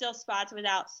there are still spots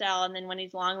without cell. And then when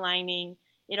he's long lining,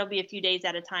 it'll be a few days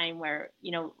at a time where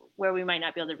we might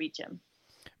not be able to reach him.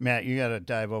 Matt, you got to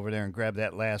dive over there and grab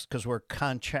that last, because we're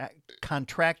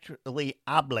contractually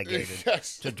obligated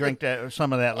Yes. to drink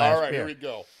some of that last All right, beer. here we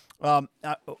go.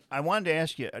 I wanted to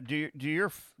ask you,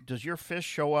 does your fish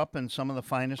show up in some of the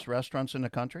finest restaurants in the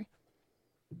country?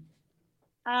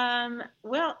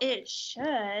 Well, it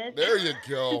should. There you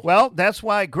go. Well, that's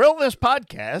why Grill This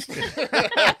podcast.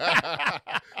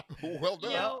 Well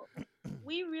done.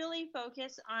 We really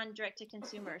focus on direct to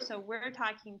consumer. So we're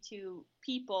talking to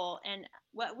people, and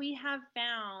what we have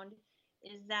found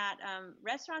is that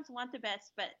restaurants want the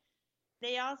best, but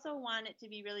they also want it to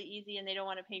be really easy, and they don't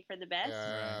want to pay for the best.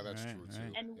 Yeah, that's Right, true right.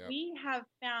 too. And Yep. we have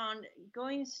found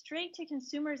going straight to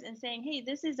consumers and saying, hey,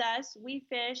 this is us. We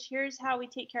fish. Here's how we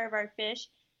take care of our fish.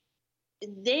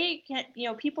 They can,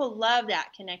 people love that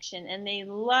connection, and they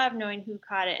love knowing who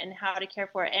caught it and how to care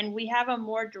for it. And we have a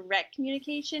more direct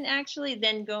communication actually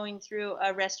than going through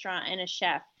a restaurant and a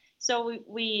chef. So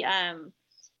we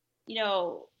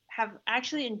have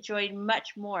actually enjoyed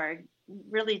much more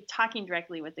really talking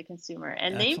directly with the consumer,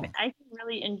 and Excellent. I think,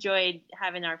 really enjoyed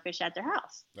having our fish at their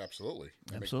house. Absolutely.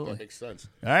 Absolutely. That makes sense.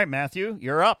 All right, Matthew,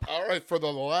 you're up. All right, for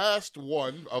the last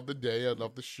one of the day and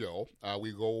of the show,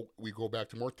 we go back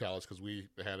to Mortalis, because we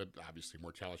had obviously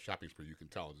Mortalis shopping spree. You can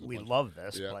tell. We love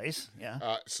this Yeah. place.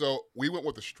 Yeah. So we went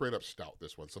with a straight up stout.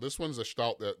 This one. So this one's a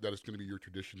stout that is going to be your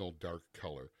traditional dark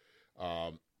color.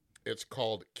 It's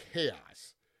called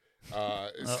Chaos.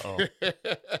 Uh-oh.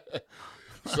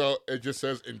 So it just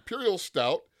says Imperial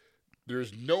Stout.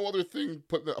 There's no other thing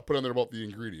put on there about the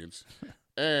ingredients,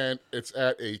 and it's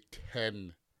at a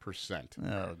 10%.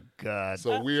 Oh God.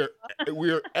 So we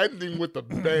are ending with a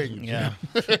bang. Yeah.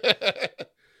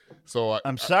 So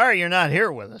I'm sorry you're not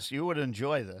here with us. You would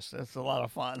enjoy this. That's a lot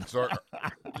of fun. so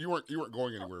you weren't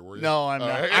going anywhere, were you? No, I'm All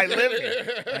not. right. I live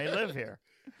here. I live here.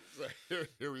 So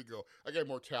here we go. Again,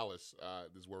 Mortalis.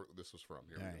 This is where this was from.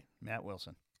 Here All we right, Matt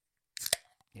Wilson.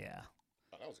 Yeah. go.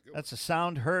 That was a good. That's a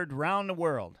sound heard round the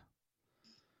world.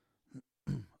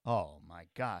 Oh my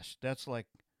gosh, that's like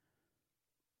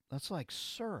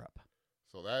syrup.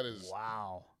 So that is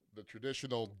Wow. the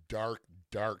traditional dark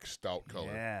stout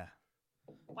color. Yeah.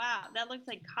 Wow, that looks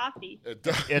like coffee. It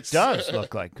does. It does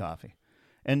look like coffee.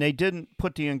 And they didn't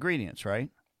put the ingredients, right?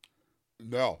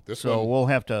 No, this So one. we'll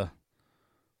have to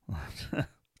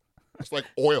It's like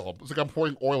oil. It's like I'm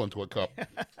pouring oil into a cup.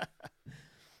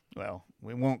 well,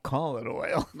 we won't call it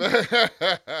oil.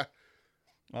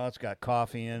 Well, it's got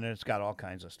coffee in it. It's got all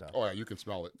kinds of stuff. Oh yeah, you can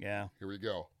smell it. Yeah. Here we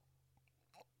go.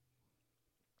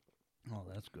 Oh,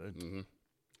 that's good. Hmm.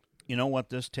 You know what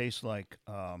this tastes like?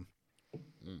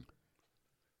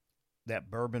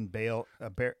 That bourbon barrel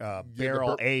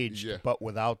aged, yeah. but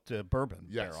without the bourbon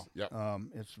Yes, barrel.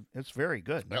 yep. It's very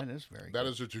good. Yep. That is very That good.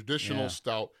 is a traditional Yeah.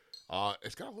 stout.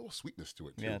 It's got a little sweetness to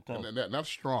it too. Yeah, it does. And not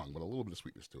strong, but a little bit of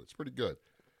sweetness to it. It's pretty good.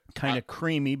 Kind of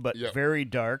creamy, but Yep. very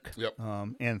dark. Yep.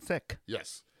 And thick.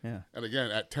 Yes. Yeah. And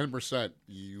again, at 10%,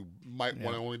 you might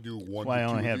want to only do one. Why to I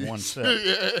two only of had these. one sip.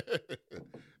 Yeah.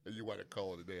 And you want to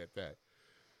call it a day at that.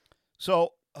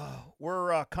 So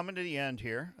we're coming to the end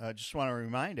here. I just want to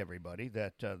remind everybody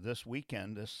that this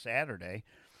weekend, this Saturday,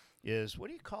 is, what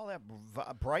do you call that?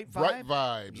 Bright Vibe? Bright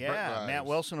vibes. Yeah, bright vibes. Matt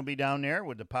Wilson will be down there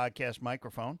with the podcast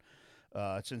microphone.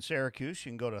 It's in Syracuse.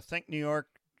 You can go to Think New York,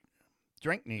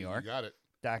 Drink New York. You got it.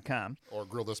 grillthispodcast.com. Or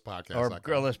grillthispodcast.com. Or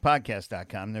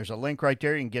grillthispodcast.com. There's a link right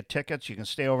there. You can get tickets. You can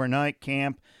stay overnight,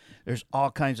 camp. There's all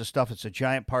kinds of stuff. It's a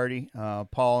giant party.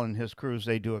 Paul and his crews,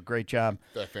 they do a great job.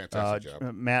 Fantastic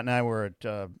job. Matt and I were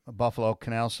at Buffalo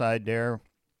Canal Side there.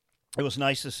 It was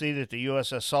nice to see that the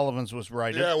USS Sullivan's was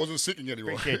righted. Yeah, I wasn't sinking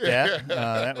anymore. Appreciate that.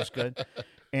 That was good.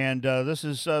 And this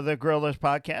is the Grill This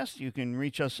Podcast. You can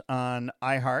reach us on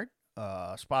iHeart,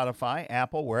 Spotify,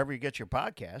 Apple, wherever you get your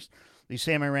podcast. The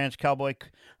Salmon Ranch Cowboy,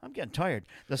 I'm getting tired.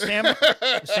 The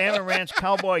Salmon Ranch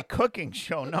Cowboy Cooking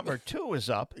Show #2 is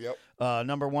up. Yep.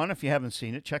 #1, if you haven't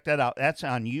seen it, check that out. That's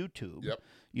on YouTube. Yep.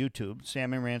 YouTube,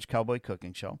 Salmon Ranch Cowboy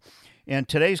Cooking Show. And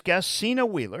today's guest, Sina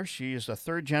Wheeler. She is a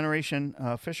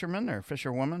third-generation fisherman or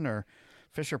fisherwoman or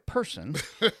fisher person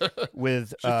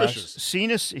with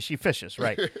Sina. She fishes,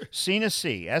 right. Sina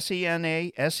Sea,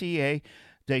 SENA.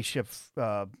 They ship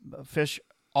fish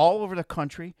all over the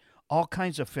country, all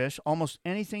kinds of fish, almost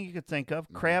anything you could think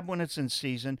of. Crab when it's in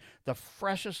season, the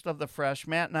freshest of the fresh.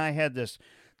 Matt and I had this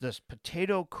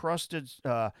potato-crusted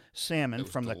salmon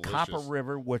from the Copper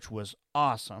River, which was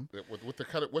awesome. With the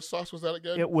kind of, what sauce was that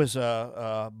again? It was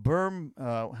a Burm.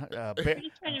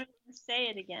 He's trying to say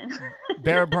it again.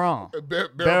 Bear Blanc. Bear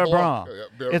Blanc. Yeah,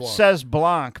 Bear It Blanc. says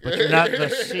Blanc, but you're not. The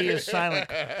C is silent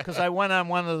because I went on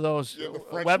one of those the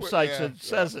French websites one, that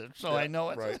says it, so I know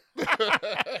it. Right.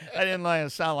 I didn't like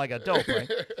it sound like a dope, right?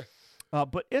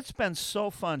 But it's been so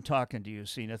fun talking to you,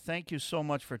 Sina. Thank you so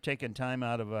much for taking time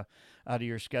out of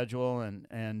your schedule, and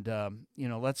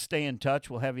let's stay in touch.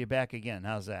 We'll have you back again.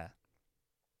 How's that?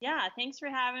 Yeah, thanks for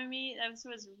having me. This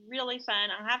was really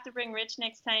fun. I'll have to bring Rich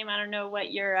next time. I don't know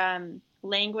what your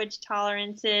language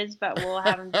tolerance is, but we'll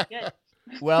have him be good.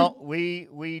 Well, we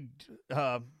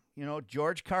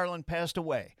George Carlin passed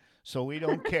away, so we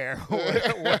don't care.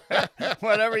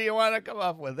 Whatever you want to come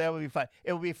up with, that would be fun.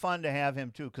 It would be fun to have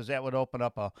him too, because that would open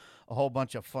up a whole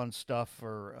bunch of fun stuff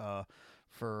for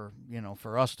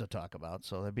us to talk about.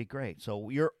 So that'd be great. So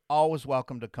you're always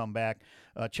welcome to come back.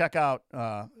 Check out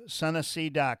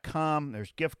senasea.com.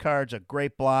 There's gift cards, a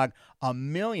great blog,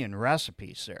 1 million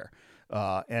recipes there.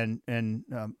 I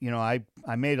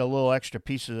made a little extra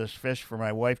piece of this fish for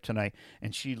my wife tonight,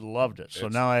 and she loved it. So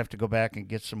now I have to go back and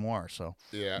get some more. So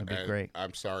yeah, it'd be great.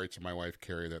 I'm sorry to my wife,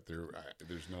 Carrie, that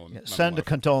there's no. Send a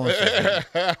condolences.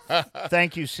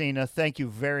 Thank you, Sina. Thank you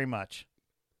very much.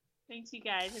 Thanks, you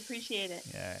guys. Appreciate it.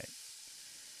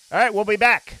 All right, we'll be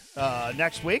back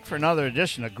next week for another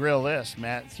edition of Grill This.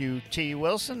 Matthew T.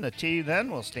 Wilson. The T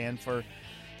then will stand for...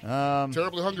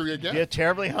 terribly hungry again. Yeah,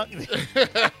 terribly hungry.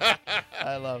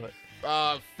 I love it.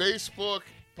 Facebook,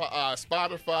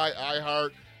 Spotify,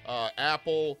 iHeart,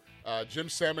 Apple,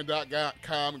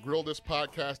 JimSalmon.com,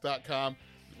 GrillThisPodcast.com.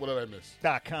 What did I miss?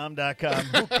 .com.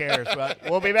 Who cares? But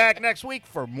we'll be back next week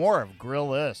for more of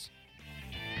Grill This.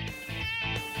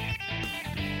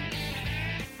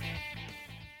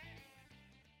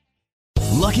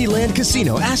 Lucky Land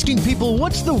Casino, asking people,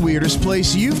 what's the weirdest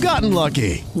place you've gotten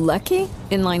lucky? Lucky?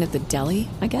 In line at the deli,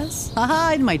 I guess?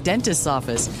 Aha, in my dentist's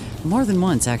office. More than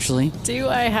once, actually. Do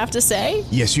I have to say?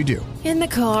 Yes, you do. In the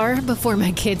car before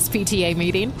my kids' PTA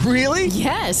meeting. Really?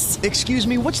 Yes. Excuse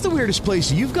me, what's the weirdest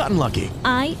place you've gotten lucky?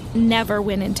 I never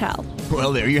win and tell.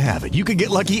 Well, there you have it. You can get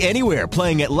lucky anywhere,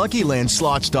 playing at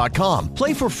LuckyLandSlots.com.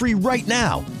 Play for free right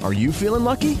now. Are you feeling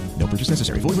lucky? No purchase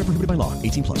necessary. Void where prohibited by law.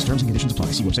 18+. Terms and conditions apply.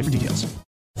 See website for details.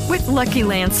 With Lucky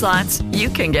Land Slots, you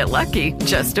can get lucky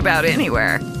just about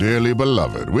anywhere. Dearly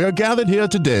beloved, we are gathered here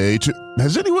today to...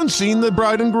 Has anyone seen the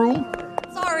bride and groom?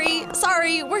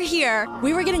 Sorry, we're here.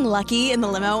 We were getting lucky in the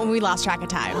limo and we lost track of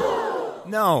time.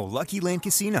 No, Lucky Land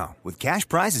Casino, with cash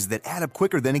prizes that add up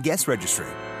quicker than a guest registry.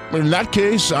 In that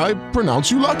case, I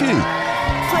pronounce you lucky.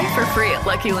 Play for free at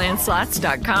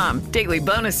LuckyLandSlots.com. Daily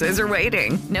bonuses are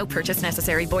waiting. No purchase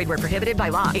necessary. Void where prohibited by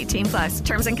law. 18+.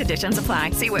 Terms and conditions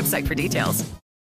apply. See website for details.